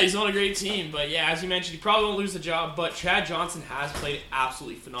like, yeah, he's on a great team. But yeah, as you mentioned, he probably won't lose the job. But Chad Johnson has played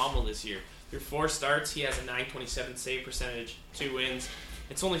absolutely phenomenal this year. Through 4 starts, he has a .927 save percentage, 2 wins.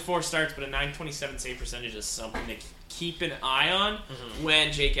 It's only 4 starts, but a .927 save percentage is something to keep an eye on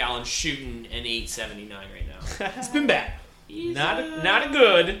when Jake Allen's shooting an .879 right now. It's been bad. not a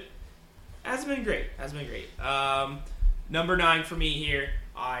good. Has been great. Number 9 for me here.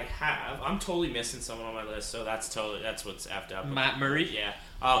 I'm totally missing someone on my list, so that's what's effed up. Matt Murray? Yeah.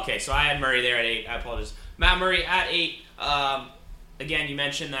 Okay, so I had Murray there at 8. I apologize. Matt Murray at 8. Again, you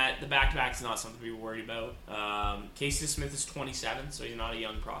mentioned that the back-to-back is not something to be worried about. Casey Smith is 27, so he's not a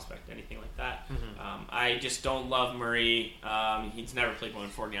young prospect, anything like that. Mm-hmm. I just don't love Murray. He's never played more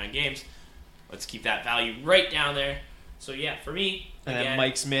than 49 games. Let's keep that value right down there. So, yeah, for me... And again, then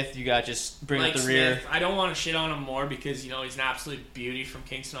Mike Smith, you got just bring up the rear. Smith, I don't want to shit on him more because, he's an absolute beauty from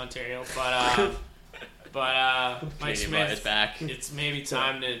Kingston, Ontario. But Mike Smith, is back. It's maybe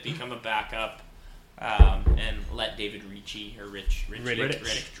time to become a backup and let David Ritchie or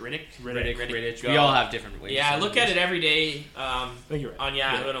Riddick. We all have different ways. Yeah, I look at it every day on Yahoo,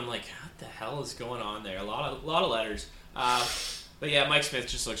 Yeah. and I'm like, what the hell is going on there? A lot of letters. But yeah, Mike Smith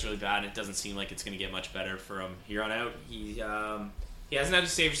just looks really bad, and it doesn't seem like it's going to get much better for him here on out. He hasn't had a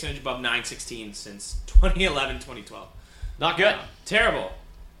save percentage above .916 since 2011-2012. Not good. Terrible.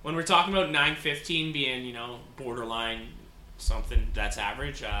 When we're talking about .915 being, borderline something that's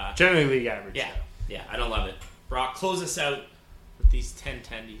average. Generally league average. Yeah, I don't love it. Brock, close us out with these 10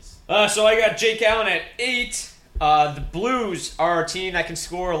 tendies. So I got Jake Allen at 8. The Blues are a team that can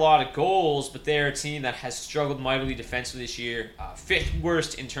score a lot of goals, but they're a team that has struggled mightily defensively this year. 5th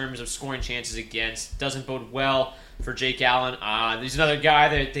worst in terms of scoring chances against. Doesn't bode well for Jake Allen. There's another guy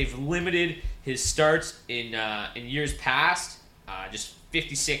that they've limited his starts in years past. Just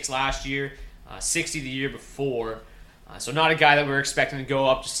 56 last year, 60 the year before. So not a guy that we're expecting to go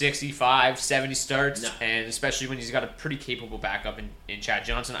up to 65, 70 starts, and especially when he's got a pretty capable backup in Chad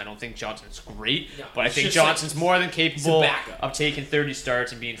Johnson. I don't think Johnson's great, but I think Johnson's more than capable of taking 30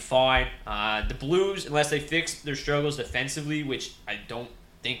 starts and being fine. The Blues, unless they fix their struggles defensively, which I don't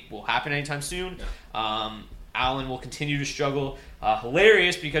think will happen anytime soon, Allen will continue to struggle.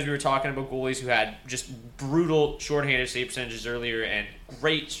 Hilarious because we were talking about goalies who had just brutal shorthanded save percentages earlier and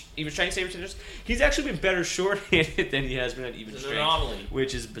great even strength save percentages. He's actually been better shorthanded than he has been at even strength,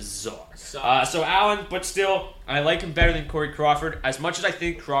 which is bizarre. So Allen, but still, I like him better than Corey Crawford. As much as I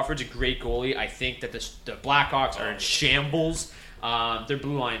think Crawford's a great goalie, I think that the Blackhawks are in shambles. Their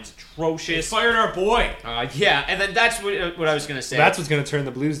blue line's atrocious. They fired our boy. Yeah, and then that's what I was going to say. That's what's going to turn the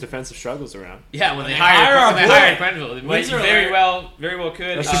Blues' defensive struggles around. Yeah, when they hire Quenneville. It might very well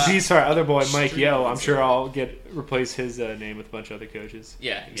could. That should be our other boy, Mike Yeo. I'm sure I'll replace his name with a bunch of other coaches.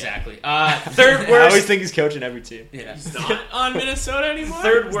 Yeah, exactly. Third worst. I always think he's coaching every team. Yeah. He's not on Minnesota anymore?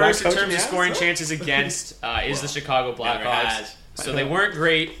 Third worst in terms of scoring chances against is the Chicago Blackhawks. So they weren't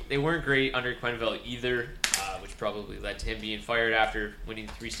great. They weren't great under Quenneville either, which probably led to him being fired after winning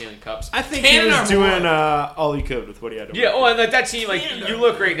 3 Stanley Cups. I think he was doing all he could with what he had to work. And that team, you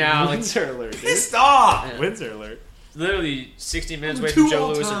look right now. Windsor alert. Pissed off. Windsor alert. Literally 60 minutes away from Joe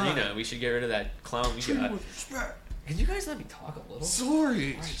Louis Arena. We should get rid of that clown we got. Can you guys let me talk a little?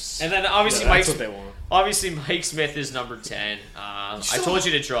 Sorry. And then obviously that's what they want. Obviously Mike Smith is number 10. I told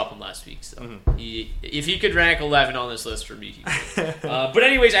you to drop him last week, so if he could rank 11 on this list for me, he could. But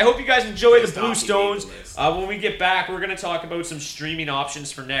anyways, I hope you guys enjoy the Blue Stones. When we get back, we're going to talk about some streaming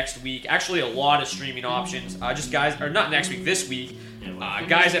options for next week. Actually, a lot of streaming options. Just guys, or not next week, this week.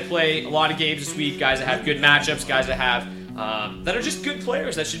 Guys that play a lot of games this week, guys that have good matchups, guys that have that are just good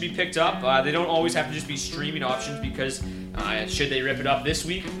players that should be picked up. They don't always have to just be streaming options because should they rip it up this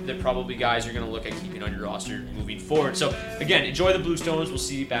week, they're probably guys you're going to look at keeping on your roster moving forward. So again, enjoy the Blue Stones. We'll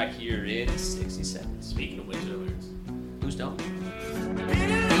see you back here in 60 seconds. Speaking of Windsor alerts, Blue Stone. Been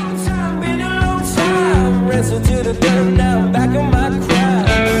a long time, wrestled to the dirt, now I'm back on my cry.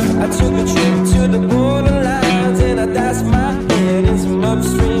 I took a trip to the borderlines and I dashed my head in some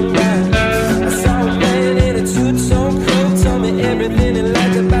upstream ride. I saw a man in a two-tone coat, told me everything he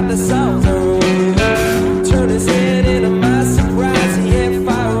liked about the songs I wrote. Turned his head into my surprise, he had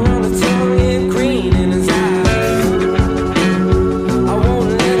fire on his tongue and green in his eyes. I won't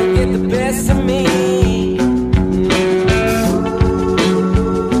let him get the best of me.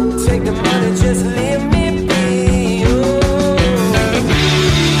 Take the money, just leave me be.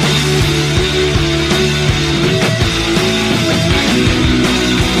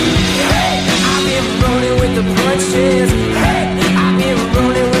 Hey, I've been rolling with the punches. Hey, I've been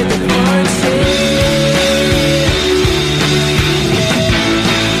rolling with the punches.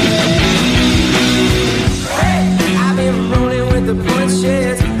 Hey, I've been rolling with the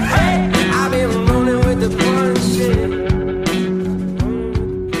punches. Hey, I've been rolling with the punches.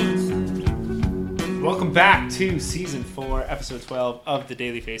 Welcome back to Season 4, Episode 12 of the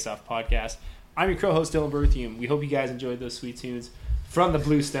Daily Faceoff Podcast. I'm your co-host, Dylan Berthium. We hope you guys enjoyed those sweet tunes from the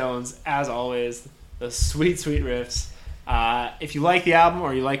Blue Stones. As always, the sweet, sweet riffs. If you like the album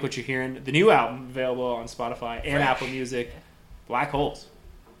or you like what you're hearing, the new album available on Spotify and Apple Music, Black Holes.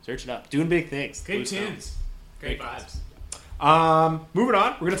 Search it up. Doing big things. Good tunes. Great vibes. Moving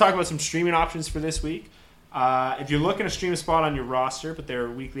on, we're going to talk about some streaming options for this week. If you're looking to stream a spot on your roster, but there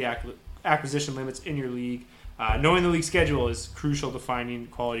are weekly acquisition limits in your league, knowing the league schedule is crucial to finding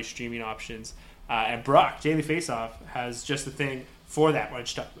quality streaming options. And Brock, Daily Faceoff, has just the thing for that. Why don't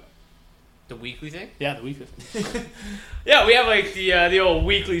you talk about it? The weekly thing? Yeah, the weekly thing. Yeah, we have like the old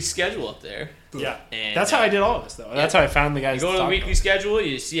weekly schedule up there. Yeah, and that's how I did all of this, though. That's how I found the guys. You go to the weekly schedule,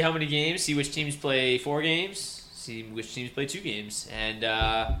 you see how many games, see which teams play 4 games, see which teams play 2 games, and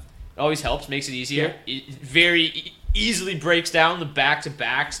it always helps, makes it easier. Yeah. It very easily breaks down the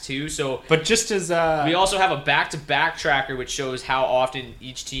back-to-backs, too. So, but just as... we also have a back-to-back tracker, which shows how often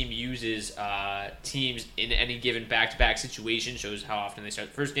each team uses teams in any given back-to-back situation, shows how often they start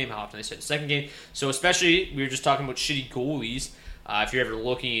the first game, how often they start the second game. So especially, we were just talking about shitty goalies. If you're ever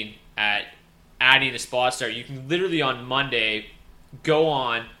looking at adding a spot start, you can literally on Monday go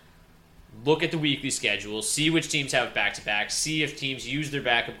on, look at the weekly schedule, see which teams have back-to-backs, see if teams use their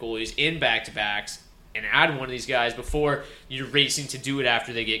backup goalies in back-to-backs, and add one of these guys before you're racing to do it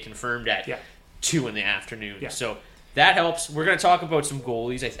after they get confirmed at 2 in the afternoon. Yeah. So that helps. We're going to talk about some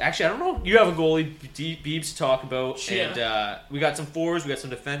goalies. Actually, I don't know. You have a goalie, Beebs, to talk about. Yeah. And we got some forwards. We got some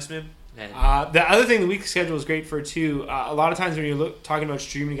defensemen. The other thing the weekly schedule is great for, too, a lot of times when you're talking about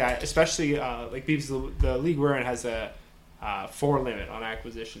streaming a guy, especially like Beebs, the league we're in has a 4 limit on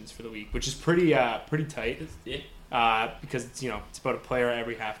acquisitions for the week, which is pretty tight. Because it's about a player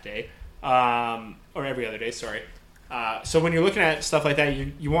every half day. Or every other day, sorry. So when you're looking at stuff like that,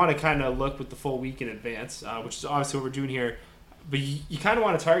 you want to kind of look with the full week in advance, which is obviously what we're doing here. But you kind of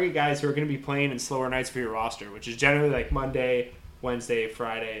want to target guys who are going to be playing in slower nights for your roster, which is generally like Monday, Wednesday,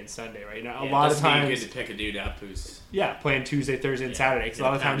 Friday, and Sunday, right? Now, a lot of times... It's good to pick a dude up who's... Yeah, playing Tuesday, Thursday, and Saturday, because a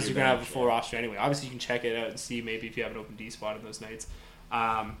lot of times you're going to have a full roster anyway. Obviously, you can check it out and see maybe if you have an open D spot in those nights.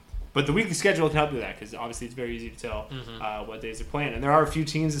 But the weekly schedule can help you with that, because obviously it's very easy to tell what days they're playing. And there are a few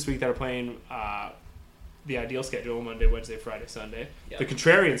teams this week that are playing the ideal schedule, Monday, Wednesday, Friday, Sunday. Yep. The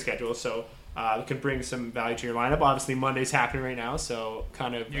contrarian schedule, so it can bring some value to your lineup. Obviously, Monday's happening right now, so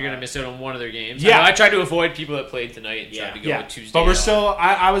kind of... You're going to miss out on one of their games. Yeah. I tried to avoid people that played tonight and tried to go with Tuesday. But we're still...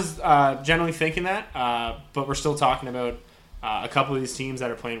 I was generally thinking that, but we're still talking about a couple of these teams that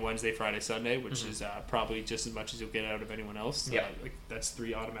are playing Wednesday, Friday, Sunday, which is probably just as much as you'll get out of anyone else. That's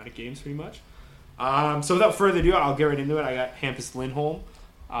 3 automatic games, pretty much. So without further ado, I'll get right into it. I got Hampus Lindholm,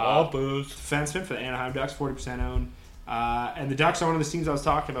 defenseman for the Anaheim Ducks, 40% owned. And the Ducks are one of the teams I was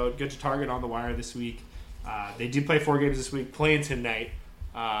talking about. Good to target on the wire this week. They did play 4 games this week, playing tonight.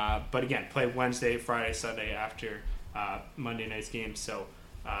 But again, play Wednesday, Friday, Sunday after Monday night's games. So,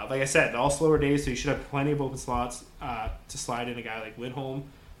 like I said, all slower days, so you should have plenty of open slots to slide in a guy like Lindholm.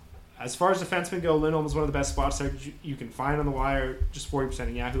 As far as defensemen go, Lindholm is one of the best spots that you can find on the wire. Just 40%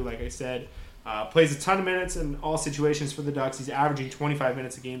 in Yahoo, like I said. Plays a ton of minutes in all situations for the Ducks. He's averaging 25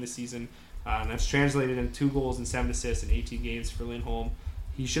 minutes a game this season. And that's translated into 2 goals and 7 assists in 18 games for Lindholm.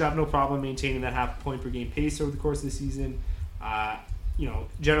 He should have no problem maintaining that half point per game pace over the course of the season.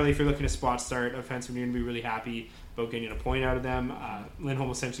 Generally, if you're looking to spot start offenseman, you're going to be really happy about getting a point out of them.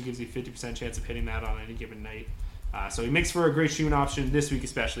 Lindholm essentially gives you a 50% chance of hitting that on any given night. So he makes for a great streaming option this week,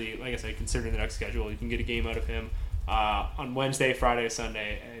 especially. Like I said, considering the Ducks schedule, you can get a game out of him on Wednesday, Friday,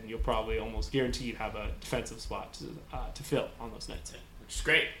 Sunday, and you'll probably almost guaranteed have a defensive spot to fill on those nights. Which is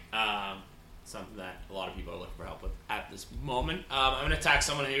great. Something that a lot of people are looking for help with at this moment. I'm going to attack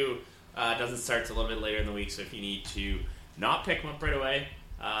someone who doesn't start till a little bit later in the week, so if you need to not pick him up right away,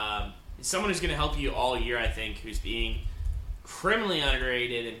 someone who's going to help you all year, I think, who's being criminally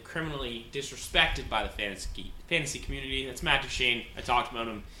underrated and criminally disrespected by the fantasy community. That's Matt Duchene. I talked about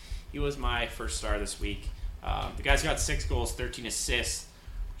him. He was my first star this week. The guy's got 6 goals, 13 assists,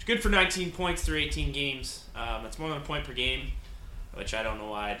 which is good for 19 points through 18 games. That's more than a point per game, which I don't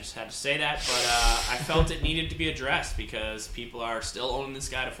know why I just had to say that, but I felt it needed to be addressed because people are still owning this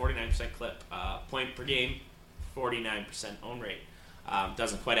guy to 49% clip. Point per game, 49% own rate.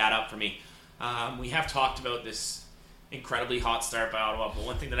 Doesn't quite add up for me. We have talked about this incredibly hot start by Ottawa, but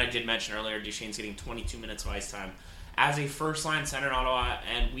one thing that I did mention earlier, Duchene's getting 22 minutes of ice time as a first-line center in Ottawa,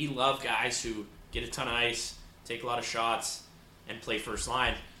 and we love guys who get a ton of ice, take a lot of shots, and play first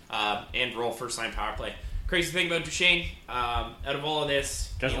line, and roll first-line power play. Crazy thing about Duchene, out of all of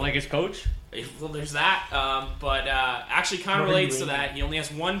this... Doesn't like his coach? Well, there's that, but actually kind of relates to that. He only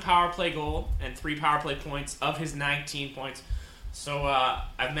has 1 power play goal and 3 power play points of his 19 points. So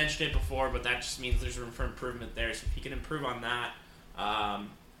I've mentioned it before, but that just means there's room for improvement there. So if he can improve on that,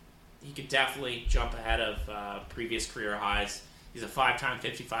 he could definitely jump ahead of previous career highs. He's a 5-time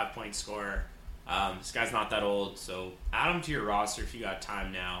 55-point scorer. This guy's not that old, so add him to your roster if you got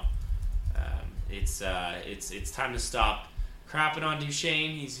time now. It's time to stop crapping on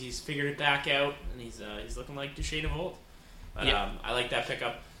Duchesne. He's figured it back out, and he's looking like Duchesne of old. But I like that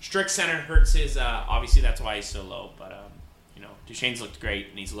pickup. Strict center hurts his. Obviously, that's why he's so low. But Duchesne's looked great,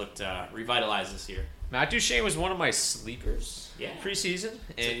 and he's looked revitalized this year. Matt Duchesne was one of my sleepers preseason,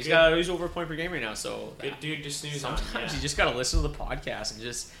 and he's over a point per game right now. So good dude, just snooze on. Sometimes you just gotta listen to the podcast and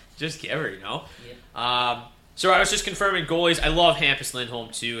just give her, Yeah. So I was just confirming goalies. I love Hampus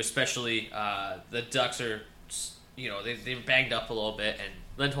Lindholm too, especially the Ducks are, they're banged up a little bit, and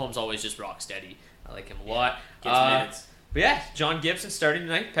Lindholm's always just rock steady. I like him a lot. Gets minutes. But yeah, John Gibson starting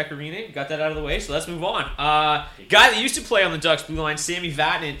tonight. Pecorine, got that out of the way, so let's move on. Guy that used to play on the Ducks blue line, Sammy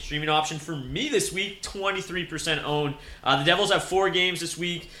Vatanen, streaming option for me this week, 23% owned. The Devils have 4 games this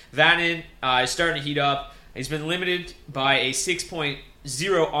week. Vatanen is starting to heat up. He's been limited by a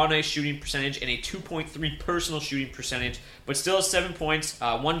 6.0 on-ice shooting percentage and a 2.3 personal shooting percentage, but still has 7 points,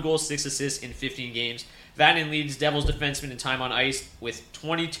 1 goal, 6 assists in 15 games. Vatanen leads Devils defensemen in time on ice with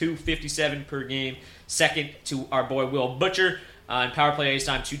 22.57 per game. Second to our boy Will Butcher. And power play ice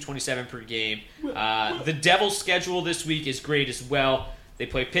time, 2.27 per game. The Devils' schedule this week is great as well. They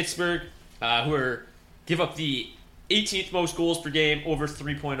play Pittsburgh, who give up the 18th most goals per game, over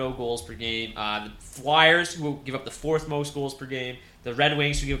 3.0 goals per game. The Flyers, who give up the 4th most goals per game. The Red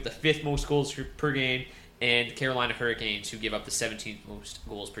Wings, who give up the 5th most goals per game. And the Carolina Hurricanes, who give up the 17th most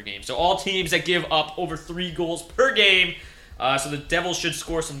goals per game. So all teams that give up over 3 goals per game. So the Devils should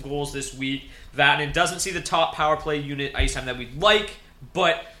score some goals this week. Vatanen doesn't see the top power play unit ice time that we'd like,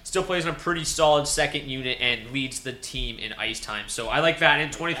 but still plays on a pretty solid second unit and leads the team in ice time. So I like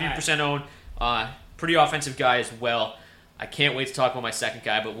Vatanen, 23% owned. Pretty offensive guy as well. I can't wait to talk about my second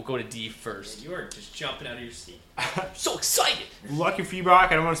guy, but we'll go to D first. You are just jumping out of your seat. So excited. Lucky for you,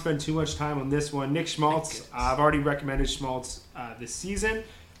 Brock. I don't want to spend too much time on this one. Nick Schmaltz. I've already recommended Schmaltz this season.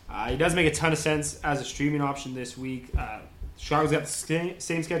 He does make a ton of sense as a streaming option this week. Chicago's got the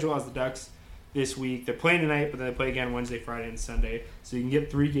same schedule as the Ducks this week. They're playing tonight, but then they play again Wednesday, Friday, and Sunday. So you can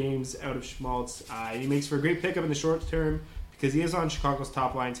get 3 games out of Schmaltz. He makes for a great pickup in the short term because he is on Chicago's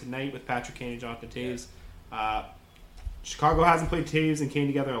top line tonight with Patrick Kane and Jonathan Toews. Chicago hasn't played Toews and Kane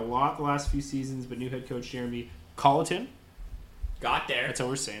together a lot the last few seasons, but new head coach Jeremy Colleton got there. That's how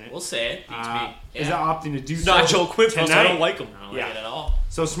we're saying it. We'll say it. Is that opting to do it's so? Not Joel Quinn, so I don't like him. I don't like it at all.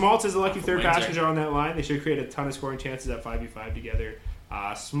 So Schmaltz is a lucky third passenger on that line. They should create a ton of scoring chances at 5v5 together.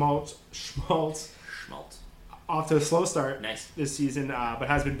 Schmaltz off to a slow start this season, but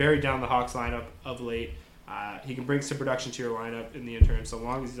has been buried down the Hawks lineup of late. He can bring some production to your lineup in the interim, so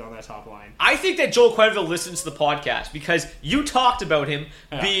long as he's on that top line. I think that Joel Quenneville listens to the podcast because you talked about him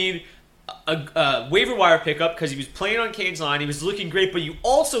being a waiver wire pickup because he was playing on Kane's line. He was looking great, but you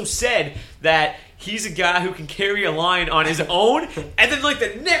also said that he's a guy who can carry a line on his own. And then, like,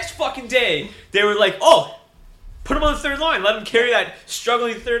 the next fucking day, they were like, oh, put him on the third line. Let him carry that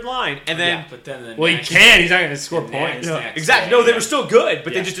struggling third line. And then, but then he can. He's not going to score points. Exactly. No, they were still good,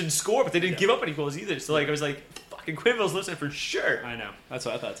 but they just didn't score. But they didn't give up any goals either. So, like, I was like, fucking Quenneville's listening for sure. I know. That's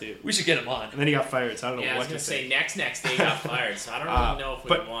what I thought too. We should get him on. And then he got fired. So I don't know what to say. I was going to say next day he got fired. So I don't really know if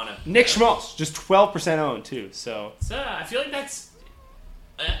we want to. Nick Schmaltz, just 12% owned too. So I feel like that's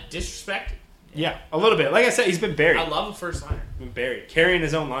disrespect. Yeah, a little bit. Like I said, he's been buried. I love a first liner. Been buried, carrying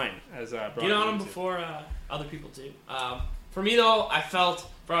his own line as get on him before other people do. For me though, I felt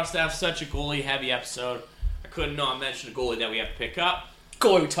for us to have such a goalie heavy episode, I couldn't not mention a goalie that we have to pick up.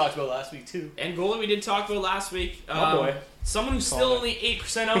 Goalie we talked about last week too. And goalie we did talk about last week. Oh boy. Someone who's still only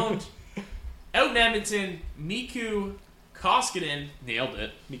 8% owned. Out in Edmonton, Mikko Koskinen. Nailed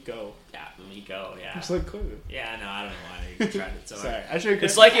it. Mikko. Yeah, Mikko, yeah. It's like cool. Yeah, no, I don't know why you tried it so Sorry, hard.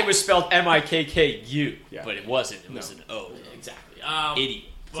 It's like it was spelled Mikku, but it wasn't. It was an O. Yeah, exactly. Idiot.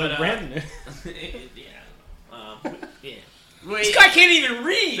 But like Brandon. Yeah. This guy can't even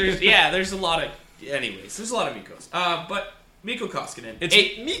read. There's a lot of... Anyways, there's a lot of Mikkos. But Mikko Koskinen. It's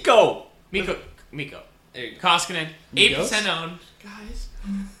Mikko. Mikko. Koskinen. 8% owned. Guys.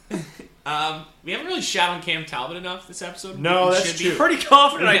 We haven't really shot on Cam Talbot enough this episode. No, that's true. Pretty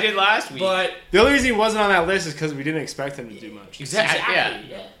confident I did last week. But the only reason he wasn't on that list is because we didn't expect him to do much. Exactly.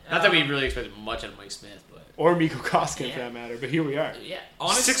 Yeah. Not that we really expected much out of Mike Smith, but or Mikko Koskinen for that matter. But here we are. Yeah,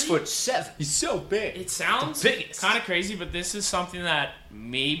 honestly, 6'7". He's so big. It sounds kind of crazy, but this is something that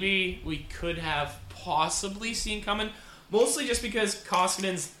maybe we could have possibly seen coming. Mostly just because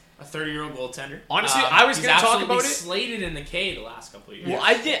Koskinen's A 30-year-old goaltender. Honestly, I was going to talk about it. Slated in the K the last couple of years. Well,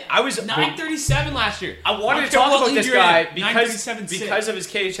 I did. I was 937 last year. I wanted to talk about this guy because of his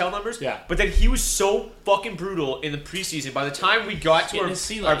KHL numbers. Yeah. But then he was so fucking brutal in the preseason. By the time we got to our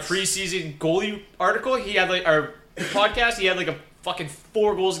preseason goalie article, he had our podcast. He had a fucking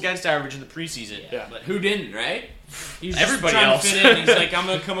 4 goals against average in the preseason. Yeah. But who didn't, right? He's everybody trying else. To fit in. He's like, I'm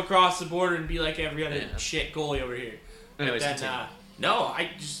gonna come across the border and be like every other shit goalie over here. Anyways, no, I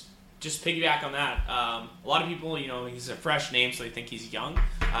just piggyback on that. A lot of people, he's a fresh name, so they think he's young.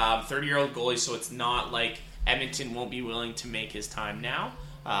 30-year-old goalie, so it's not like Edmonton won't be willing to make his time now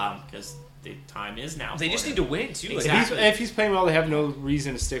because the time is now. They just need to win too. Exactly. If he's playing well, they have no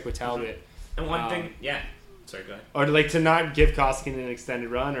reason to stick with Talbot. And one thing, sorry, go ahead. Or to not give Koskinen an extended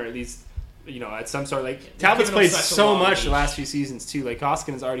run, or at least at some sort Talbot's played so much the last few seasons too.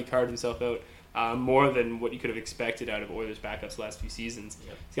 Koskinen's already carved himself out. More than what you could have expected out of Oilers backups the last few seasons.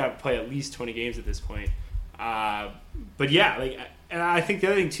 Yep. He's got to play at least 20 games at this point. But yeah, and I think the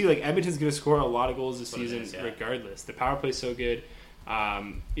other thing too, Edmonton's going to score a lot of goals this season regardless. The power play's so good.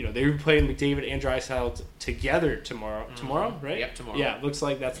 They're playing McDavid and Draisaitl together tomorrow. Mm-hmm. Tomorrow, right? Yep, tomorrow. Yeah, looks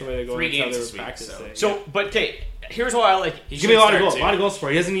like that's the way they're going. 3 games this week. Practice. But okay, here's why I like. He's gonna be a lot of goals. A lot of goals for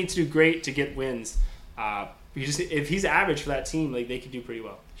him. He doesn't need to do great to get wins. If he's average for that team, they could do pretty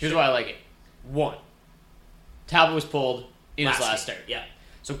well. Here's why I like it. 1, Talbot was pulled in his last start. Yeah.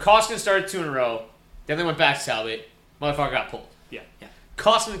 So Koskinen started 2 in a row. Then they went back to Talbot. Motherfucker got pulled. Yeah.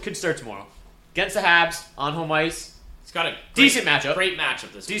 Koskinen could start tomorrow against the Habs on home ice. He's got a decent matchup. Great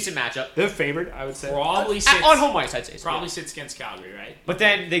matchup this week. Decent matchup. They're favored, I would say. Probably sits on home ice, I'd say. Probably sits against Calgary, right? But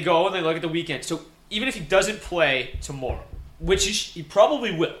then they go and they look at the weekend. So even if he doesn't play tomorrow, which he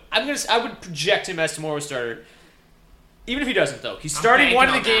probably will, I would project him as tomorrow's starter. Even if he doesn't, though, he's starting one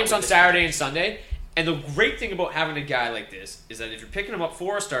of the games on Saturday and Sunday. And the great thing about having a guy like this is that if you're picking him up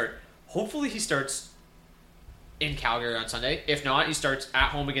for a start, hopefully he starts in Calgary on Sunday. If not, he starts at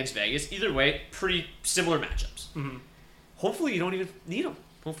home against Vegas. Either way, pretty similar matchups. Mm-hmm. Hopefully you don't even need him.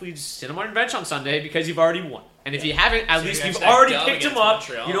 Hopefully you just sit him on your bench on Sunday because you've already won. And if you haven't, at least you've already picked him up.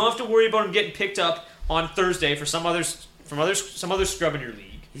 Montreal. You don't have to worry about him getting picked up on Thursday for some other scrub in your league.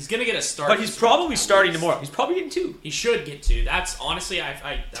 He's going to get a start. But he's probably starting tomorrow. He's probably getting 2. He should get 2. That's honestly,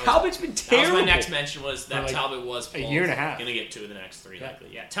 Talbot's been terrible. That was my next mention was that Talbot was pulled. A year and a half. Going to get 2 of the next 3 likely.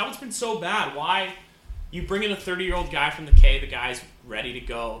 Yeah, Talbot's been so bad. Why? You bring in a 30-year-old guy from the K, the guy's ready to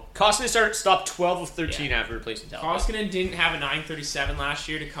go. Koskinen stopped 12 of 13 after replacing Talbot. Koskinen didn't have a 937 last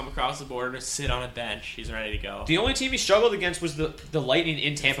year to come across the border to sit on a bench. He's ready to go. The only team he struggled against was the Lightning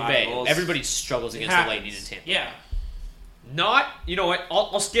in Tampa Bay. Goals. Everybody struggles against the Lightning in Tampa. Yeah. Not, you know what?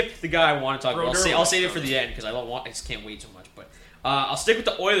 I'll skip the guy I want to talk about. I'll save it for the end because I just can't wait too much. But I'll stick with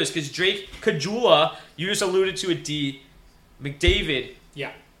the Oilers because Drake Caggiula, you just alluded to it, D. McDavid,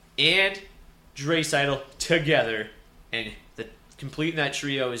 and Draisaitl together, and completing that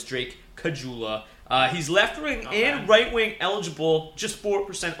trio is Drake Caggiula. He's left wing and right wing eligible, just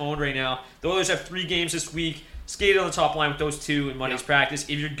 4% owned right now. The Oilers have 3 games this week. Skated on the top line with those 2 in Monday's practice.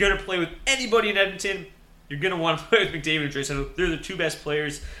 If you're gonna play with anybody in Edmonton, you're going to want to play with McDavid and Draisaitl. They're the 2 best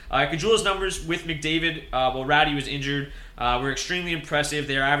players. Caggiula's numbers with McDavid, while Ratty was injured, were extremely impressive.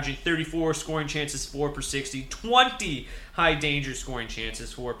 They are averaging 34 scoring chances, 4 per 60, 20 high danger scoring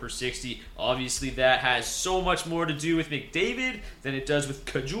chances, 4 per 60. Obviously, that has so much more to do with McDavid than it does with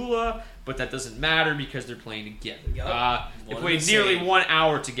Caggiula, but that doesn't matter because they're playing together. They played nearly 1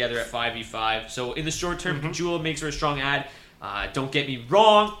 hour together at 5v5. So in the short term, Caggiula makes her a strong add. Don't get me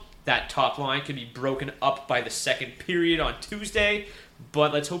wrong. That top line could be broken up by the second period on Tuesday,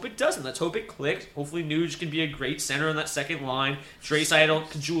 but let's hope it doesn't. Let's hope it clicks. Hopefully Nuge can be a great center on that second line. Draisaitl,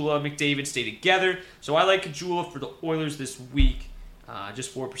 Caggiula, McDavid stay together. So I like Caggiula for the Oilers this week.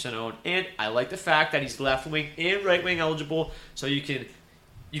 Just 4% owned. And I like the fact that he's left wing and right wing eligible, so you can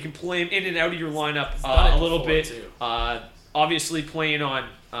play him in and out of your lineup a little bit. Obviously playing on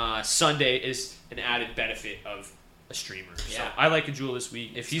Sunday is an added benefit of a streamer. So I like Caggiula this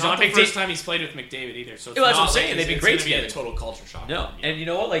week. If he's not on the McDavid, first time he's played with McDavid either. So it's that's what I'm not saying. They've been great together. Be a total culture shock. No, and you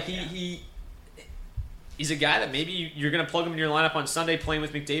know what? Like he's a guy that maybe you're going to plug him in your lineup on Sunday playing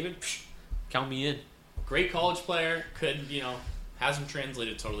with McDavid. Psh, count me in. Great college player. Hasn't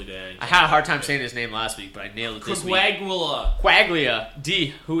translated totally to anything. I had a hard time saying his name last week, but I nailed it this week. Quaglia.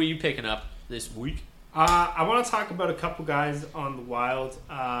 D, who are you picking up this week? I want to talk about a couple guys on the Wild.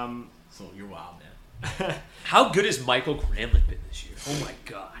 So you're wild, man. How good has Michael Granlund been this year? Oh my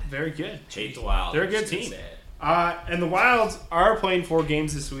god. Very good. Hate the Wild. They're a good team. And the Wilds are playing 4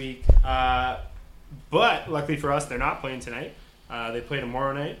 games this week. But luckily for us, they're not playing tonight. They play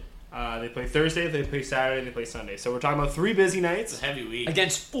tomorrow night. They play Thursday, they play Saturday, they play Sunday. So we're talking about 3 busy nights. It's a heavy week.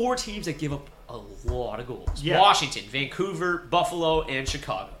 Against 4 teams that give up a lot of goals. Yeah. Washington, Vancouver, Buffalo, and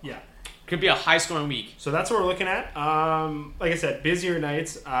Chicago. Yeah. Could be a high-scoring week. So that's what we're looking at. Like I said, busier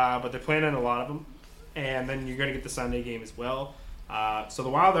nights, but they're playing on a lot of them. And then you're going to get the Sunday game as well. So the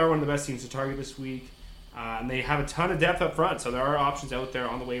Wild are one of the best teams to target this week. And they have a ton of depth up front. So there are options out there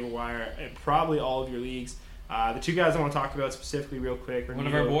on the waiver wire in probably all of your leagues. The 2 guys I want to talk about specifically real quick are one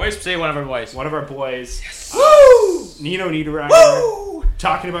of our boys. Say one of our boys. One of our boys. Yes. Woo! Nino Niederreiter. Woo!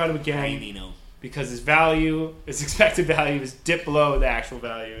 Talking about him again. Hey, Nino. Because his expected value is dipped below the actual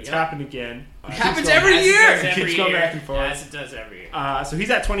value. It's happened again. It happens every year. It keeps going back and forth. Yes, it does every year. So he's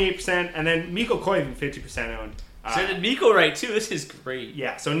at 28%, and then Mikko Koivu, 50% owned. So did Mikko right too. This is great.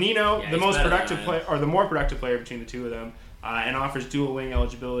 Yeah. So Nino, the most productive player, or the more productive player between the 2 of them, and offers dual wing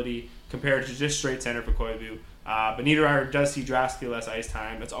eligibility compared to just straight center for Koivu. But Niederreiter does see drastically less ice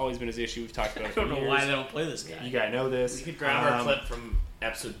time. That's always been his issue. We've talked about it for years. I don't know why they don't play this guy. You guys know this. We could grab our clip from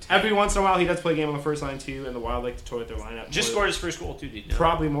episode 10. Every once in a while, he does play a game on the first line too, and the Wild like to toy with their lineup. Just scored his first goal too, did you know?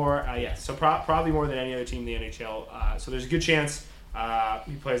 Probably more. Yeah. So probably more than any other team in the NHL. So there's a good chance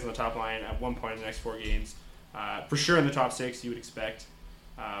he plays on the top line at one point in the next 4 games. For sure in the top 6, you would expect.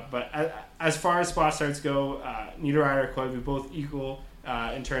 But as far as spot starts go, Niederreiter, Koivu both equal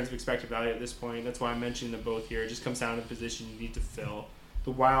in terms of expected value at this point. That's why I'm mentioning them both here. It just comes down to the position you need to fill.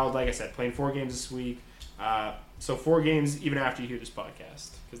 The Wild, like I said, playing 4 games this week. So 4 games even after you hear this podcast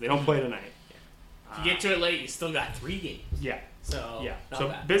because they don't play tonight. If you get to it late, you still got 3 games. Yeah.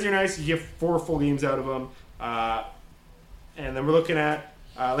 So busy or nice, you get 4 full games out of them. And then we're looking at,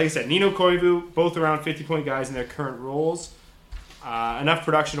 like I said, Nino Koivu, both around 50-point guys in their current roles. Enough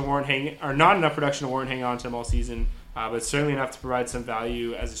production to warrant not enough production to warrant hanging on to them all season, but certainly enough to provide some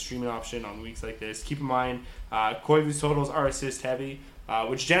value as a streaming option on weeks like this. Keep in mind, Koivu's totals are assist heavy,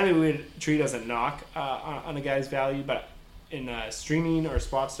 which generally we would treat as a knock on a guy's value, but in streaming or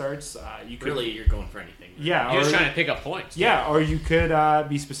spot starts, you could you're going for anything. Right? Yeah, you're just trying to pick up points. Yeah, or you could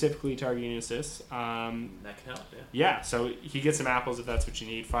be specifically targeting assists. That can help. Yeah, so he gets some apples if that's what you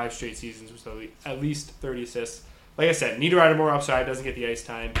need. 5 straight seasons with at least 30 assists. Like I said, Niederreiter more upside, doesn't get the ice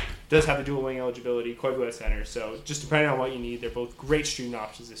time, does have the dual wing eligibility, Koivu at center. So just depending on what you need, they're both great streaming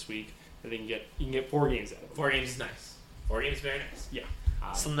options this week. And then you can get 4 games out of them. 4 games is nice. 4 games is very nice. Yeah.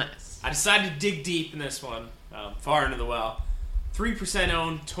 So nice. I decided to dig deep in this one, far into the well. 3%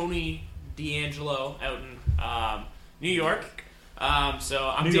 owned Tony DeAngelo out in New York.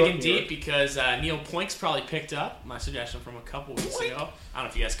 So I'm digging deep because Neil Poink's probably picked up my suggestion from a couple weeks ago. I don't know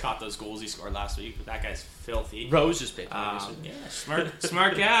if you guys caught those goals he scored last week, but that guy's filthy. Rose just picked him. Yeah,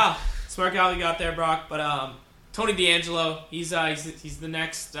 smart gal. Smart gal you got there, Brock. But Tony DeAngelo, he's the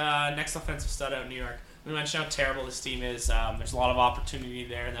next offensive stud out in New York. We mentioned how terrible this team is. There's a lot of opportunity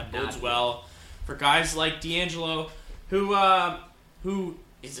there, and that bodes well for guys like DeAngelo, who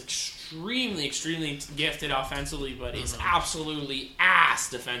is extremely, extremely gifted offensively, but is absolutely ass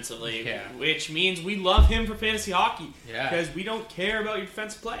defensively, which means we love him for fantasy hockey because we don't care about your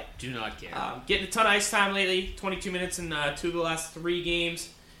defensive play. Do not care. Getting a ton of ice time lately, 22 minutes in 2 of the last 3 games.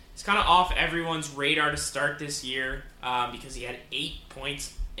 He's kind of off everyone's radar to start this year because he had 8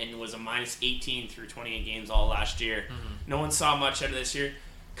 points and was a minus 18 through 28 games all last year. No one saw much out of this year.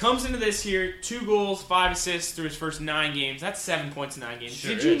 Comes into this year, 2 goals, 5 assists through his first 9 games. That's 7 points in 9 games.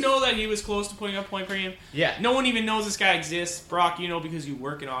 Sure Did you know that he was close to putting up a point per game? Yeah. No one even knows this guy exists. Brock, you know because you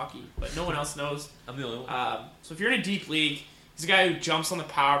work in hockey, but no one else knows. I'm the only one. So if you're in a deep league, he's a guy who jumps on the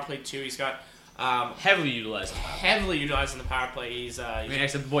power play too. He's got heavily utilized. Heavily utilized on the power play. He's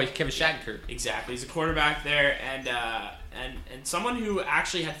next to the boy Kevin Shattenkirk. Exactly. He's a quarterback there, and someone who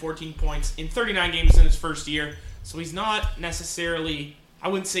actually had 14 points in 39 games in his first year. So he's not necessarily, I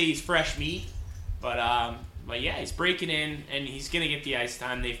wouldn't say he's fresh meat, but yeah, he's breaking in and he's gonna get the ice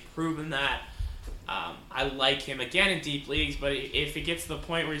time. They've proven that. I like him again in deep leagues, but if it gets to the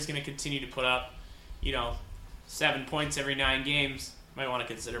point where he's gonna continue to put up, 7 points every 9 games, you might want to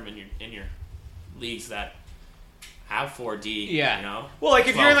consider him in your leagues that have 4D. Yeah. Well, like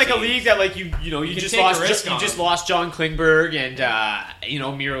if you're in like a league that like you just lost John Klingberg and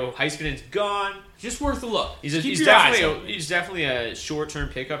Miro Heiskanen's gone. Just worth a look. He's definitely a short-term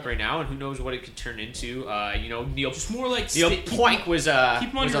pickup right now, and who knows what it could turn into. Neil Poink was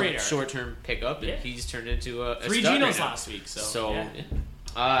a short-term pickup, and he's turned into a 3 stud Genos right last week. So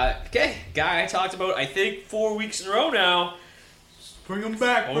okay, guy I talked about I think 4 weeks in a row now. Bring him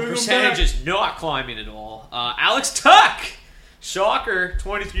back. Own percentage is not climbing at all. Alex Tuck, shocker,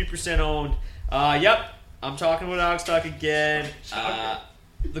 23% owned. Yep, I'm talking about Alex Tuck again.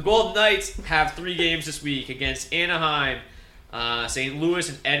 The Golden Knights have 3 games this week against Anaheim, St. Louis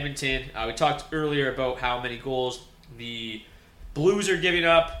and Edmonton. We talked earlier about how many goals the Blues are giving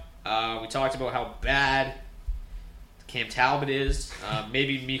up. We talked about how bad Cam Talbot is.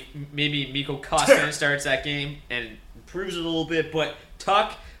 Maybe Mikko Koskinen starts that game and improves it a little bit. But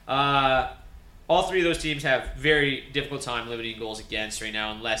Tuck, all three of those teams have very difficult time limiting goals against right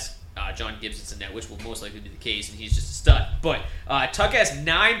now, unless John Gibson's in net, which will most likely be the case, and he's just a stud. But Tuck has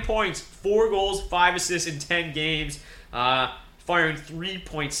 9 points, 4 goals, 5 assists in 10 games. Firing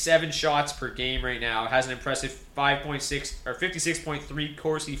 3.7 shots per game right now. Has an impressive 5.6 or 56.3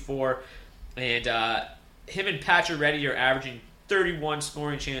 Corsi for, and him and Pacioretty are averaging 31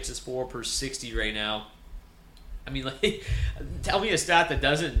 scoring chances for per 60 right now. I mean, like, tell me a stat that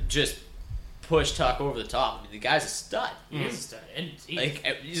doesn't just push Tuck over the top. I mean, the guy's a stud. He is a stud, and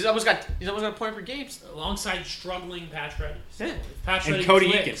he's almost got a point per game alongside struggling Pacioretty. Yeah. Pacioretty and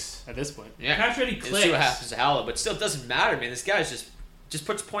Cody clicks Eakin at this point. Yeah, Pacioretty clicks. Let's see what happens to Halla, but still, it doesn't matter, man. This guy's just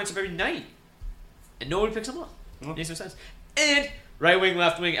puts points up every night, and nobody picks him up. Makes no sense. And right wing,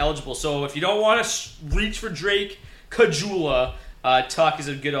 left wing eligible. So if you don't want to reach for Drake Caggiula, Tuck is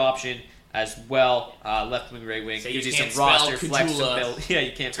a good option as well. Left wing, right wing. Gives you some roster flexibility. Yeah,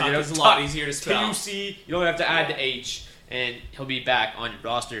 you can't figure it out. Tuck is a lot easier to spell. KUC, you don't have to add the H, and he'll be back on your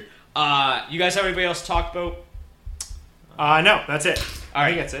roster. You guys have anybody else to talk about? No, that's it. All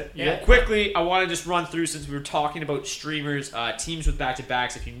right, I think that's it. Yeah. Quickly, I want to just run through, since we were talking about streamers, teams with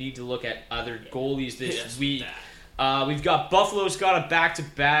back-to-backs, if you need to look at other goalies this week. We've got Buffalo's got a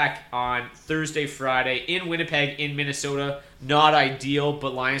back-to-back on Thursday, Friday in Winnipeg, in Minnesota. Not ideal,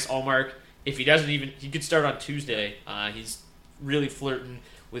 but Linus Ullmark, if he doesn't even, he could start on Tuesday. He's really flirting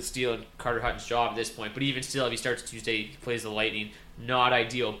with stealing Carter Hutton's job at this point. But even still, if he starts Tuesday, he plays the Lightning. Not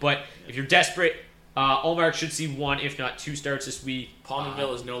ideal. But if you're desperate, Ullmark should see 1, if not 2 starts this week.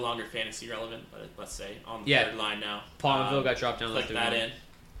 Palmerville is no longer fantasy relevant, but let's say on the third line now. Palmerville got dropped down. Click that in.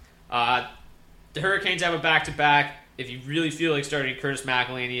 The Hurricanes have a back-to-back. If you really feel like starting Curtis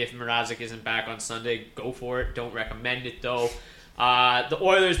McElhinney, if Mrazek isn't back on Sunday, go for it. Don't recommend it, though. The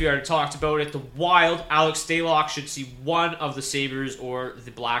Oilers, we already talked about it. The Wild, Alex Stalock should see 1 of the Sabres or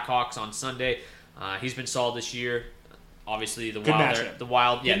the Blackhawks on Sunday. He's been solid this year. Obviously, the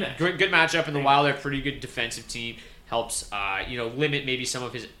Wild, good matchup, and the Wild are a pretty good defensive team. Helps, limit maybe some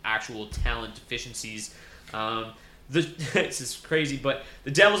of his actual talent deficiencies. This is crazy, but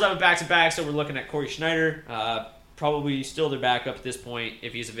the Devils have a back-to-back, so we're looking at Corey Schneider. Probably still their backup at this point.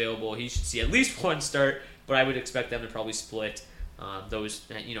 If he's available, he should see at least 1 start, but I would expect them to probably split those,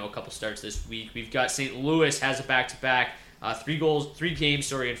 a couple starts this week. We've got St. Louis has a back-to-back, 3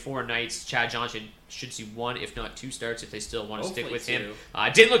 games, in 4 nights. Chad Johnson should see 1, if not 2 starts, if they still want to stick with him.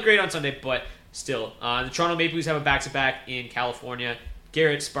 Didn't look great on Sunday, but still. The Toronto Maple Leafs have a back-to-back in California.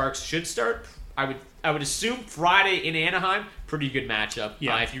 Garrett Sparks should start. I would assume Friday in Anaheim. Pretty good matchup.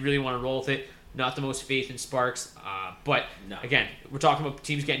 Yeah. If you really want to roll with it. Not the most faith in Sparks. But, again, we're talking about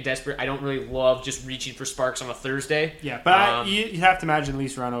teams getting desperate. I don't really love just reaching for Sparks on a Thursday. Yeah, but you have to imagine at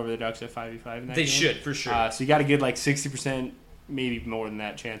least run over the Ducks at 5v5 in that game. They should, for sure. So you got to get like 60%, maybe more than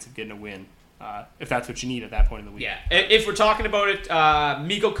that, chance of getting a win. If that's what you need at that point in the week. Yeah. If we're talking about it,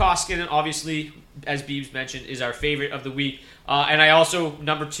 Mikko Koskinen, obviously, as Beebs mentioned, is our favorite of the week. And I also,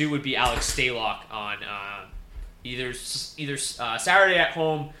 number 2 would be Alex Stalock on either Saturday at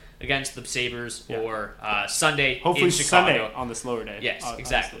home against the Sabres or Sunday hopefully in Chicago. Sunday on the slower day. Yes,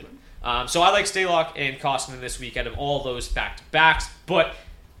 exactly. So I like Stalock and Koskinen this week out of all those back-to-backs. But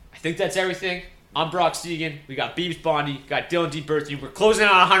I think that's everything. I'm Brock Stegan. We got Beebs Bondy. Got Dylan D. Berthew. We're closing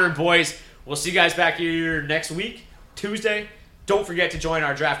on 100, boys. We'll see you guys back here next week, Tuesday. Don't forget to join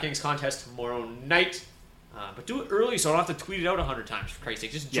our DraftKings contest tomorrow night. But do it early so I don't have to tweet it out 100 times, for Christ's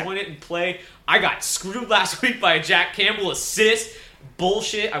sake. Just join it and play. I got screwed last week by a Jack Campbell assist.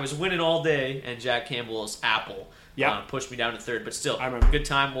 Bullshit. I was winning all day, and Jack Campbell's apple pushed me down to 3rd. But still, good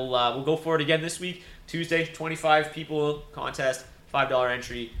time. We'll go for it again this week. Tuesday, 25 people contest, $5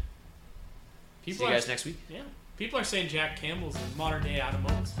 entry. See you guys next week. Yeah. People are saying Jack Campbell's modern day Adam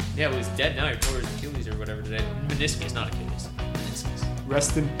Oates. Yeah, well, he's dead now. He tore his Achilles or whatever today. Meniscus, not Achilles. Meniscus.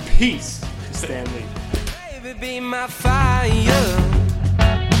 Rest in peace to Stan Lee. Baby, be my fire.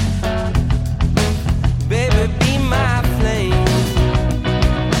 Baby, be my flame.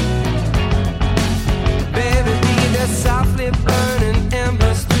 Baby, be the softly burning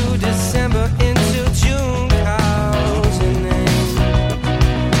embers through December into June. Calls your name.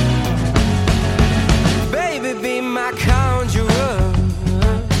 Baby, be my conjurer.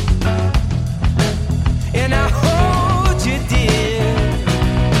 And I hold you dear.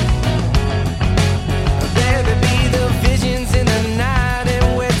 Baby, be the visions in the night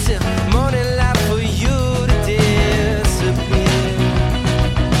and wait till morning light for you to disappear.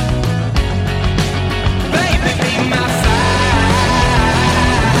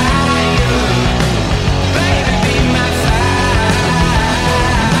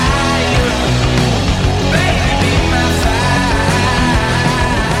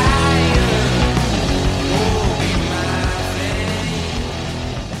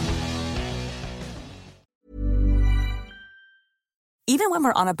 Even when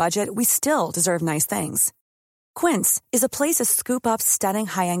we're on a budget, we still deserve nice things. Quince is a place to scoop up stunning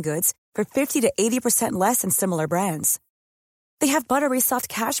high-end goods for 50 to 80% less than similar brands. They have buttery soft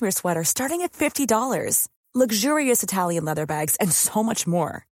cashmere sweaters starting at $50, luxurious Italian leather bags, and so much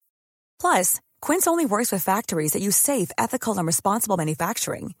more. Plus, Quince only works with factories that use safe, ethical, and responsible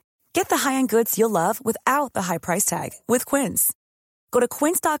manufacturing. Get the high-end goods you'll love without the high price tag with Quince. Go to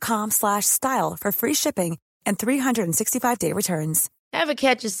quince.com/style for free shipping and 365-day returns. Ever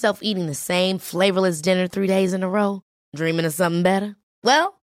catch yourself eating the same flavorless dinner 3 days in a row? Dreaming of something better?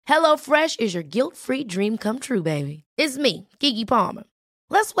 Well, HelloFresh is your guilt-free dream come true, baby. It's me, Keke Palmer.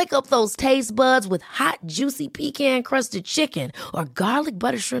 Let's wake up those taste buds with hot, juicy pecan-crusted chicken or garlic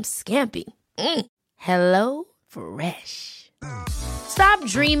butter shrimp scampi. Hello Fresh. Stop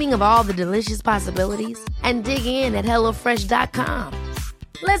dreaming of all the delicious possibilities and dig in at HelloFresh.com.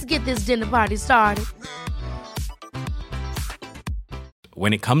 Let's get this dinner party started.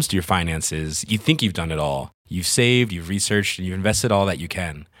 When it comes to your finances, you think you've done it all. You've saved, you've researched, and you've invested all that you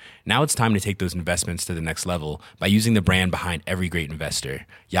can. Now it's time to take those investments to the next level by using the brand behind every great investor,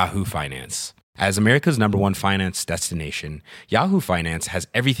 Yahoo Finance. As America's #1 finance destination, Yahoo Finance has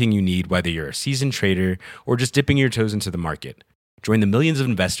everything you need, whether you're a seasoned trader or just dipping your toes into the market. Join the millions of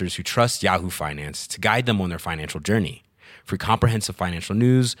investors who trust Yahoo Finance to guide them on their financial journey. For comprehensive financial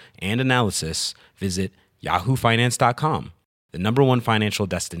news and analysis, visit yahoofinance.com, the #1 financial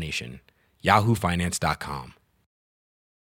destination, yahoofinance.com.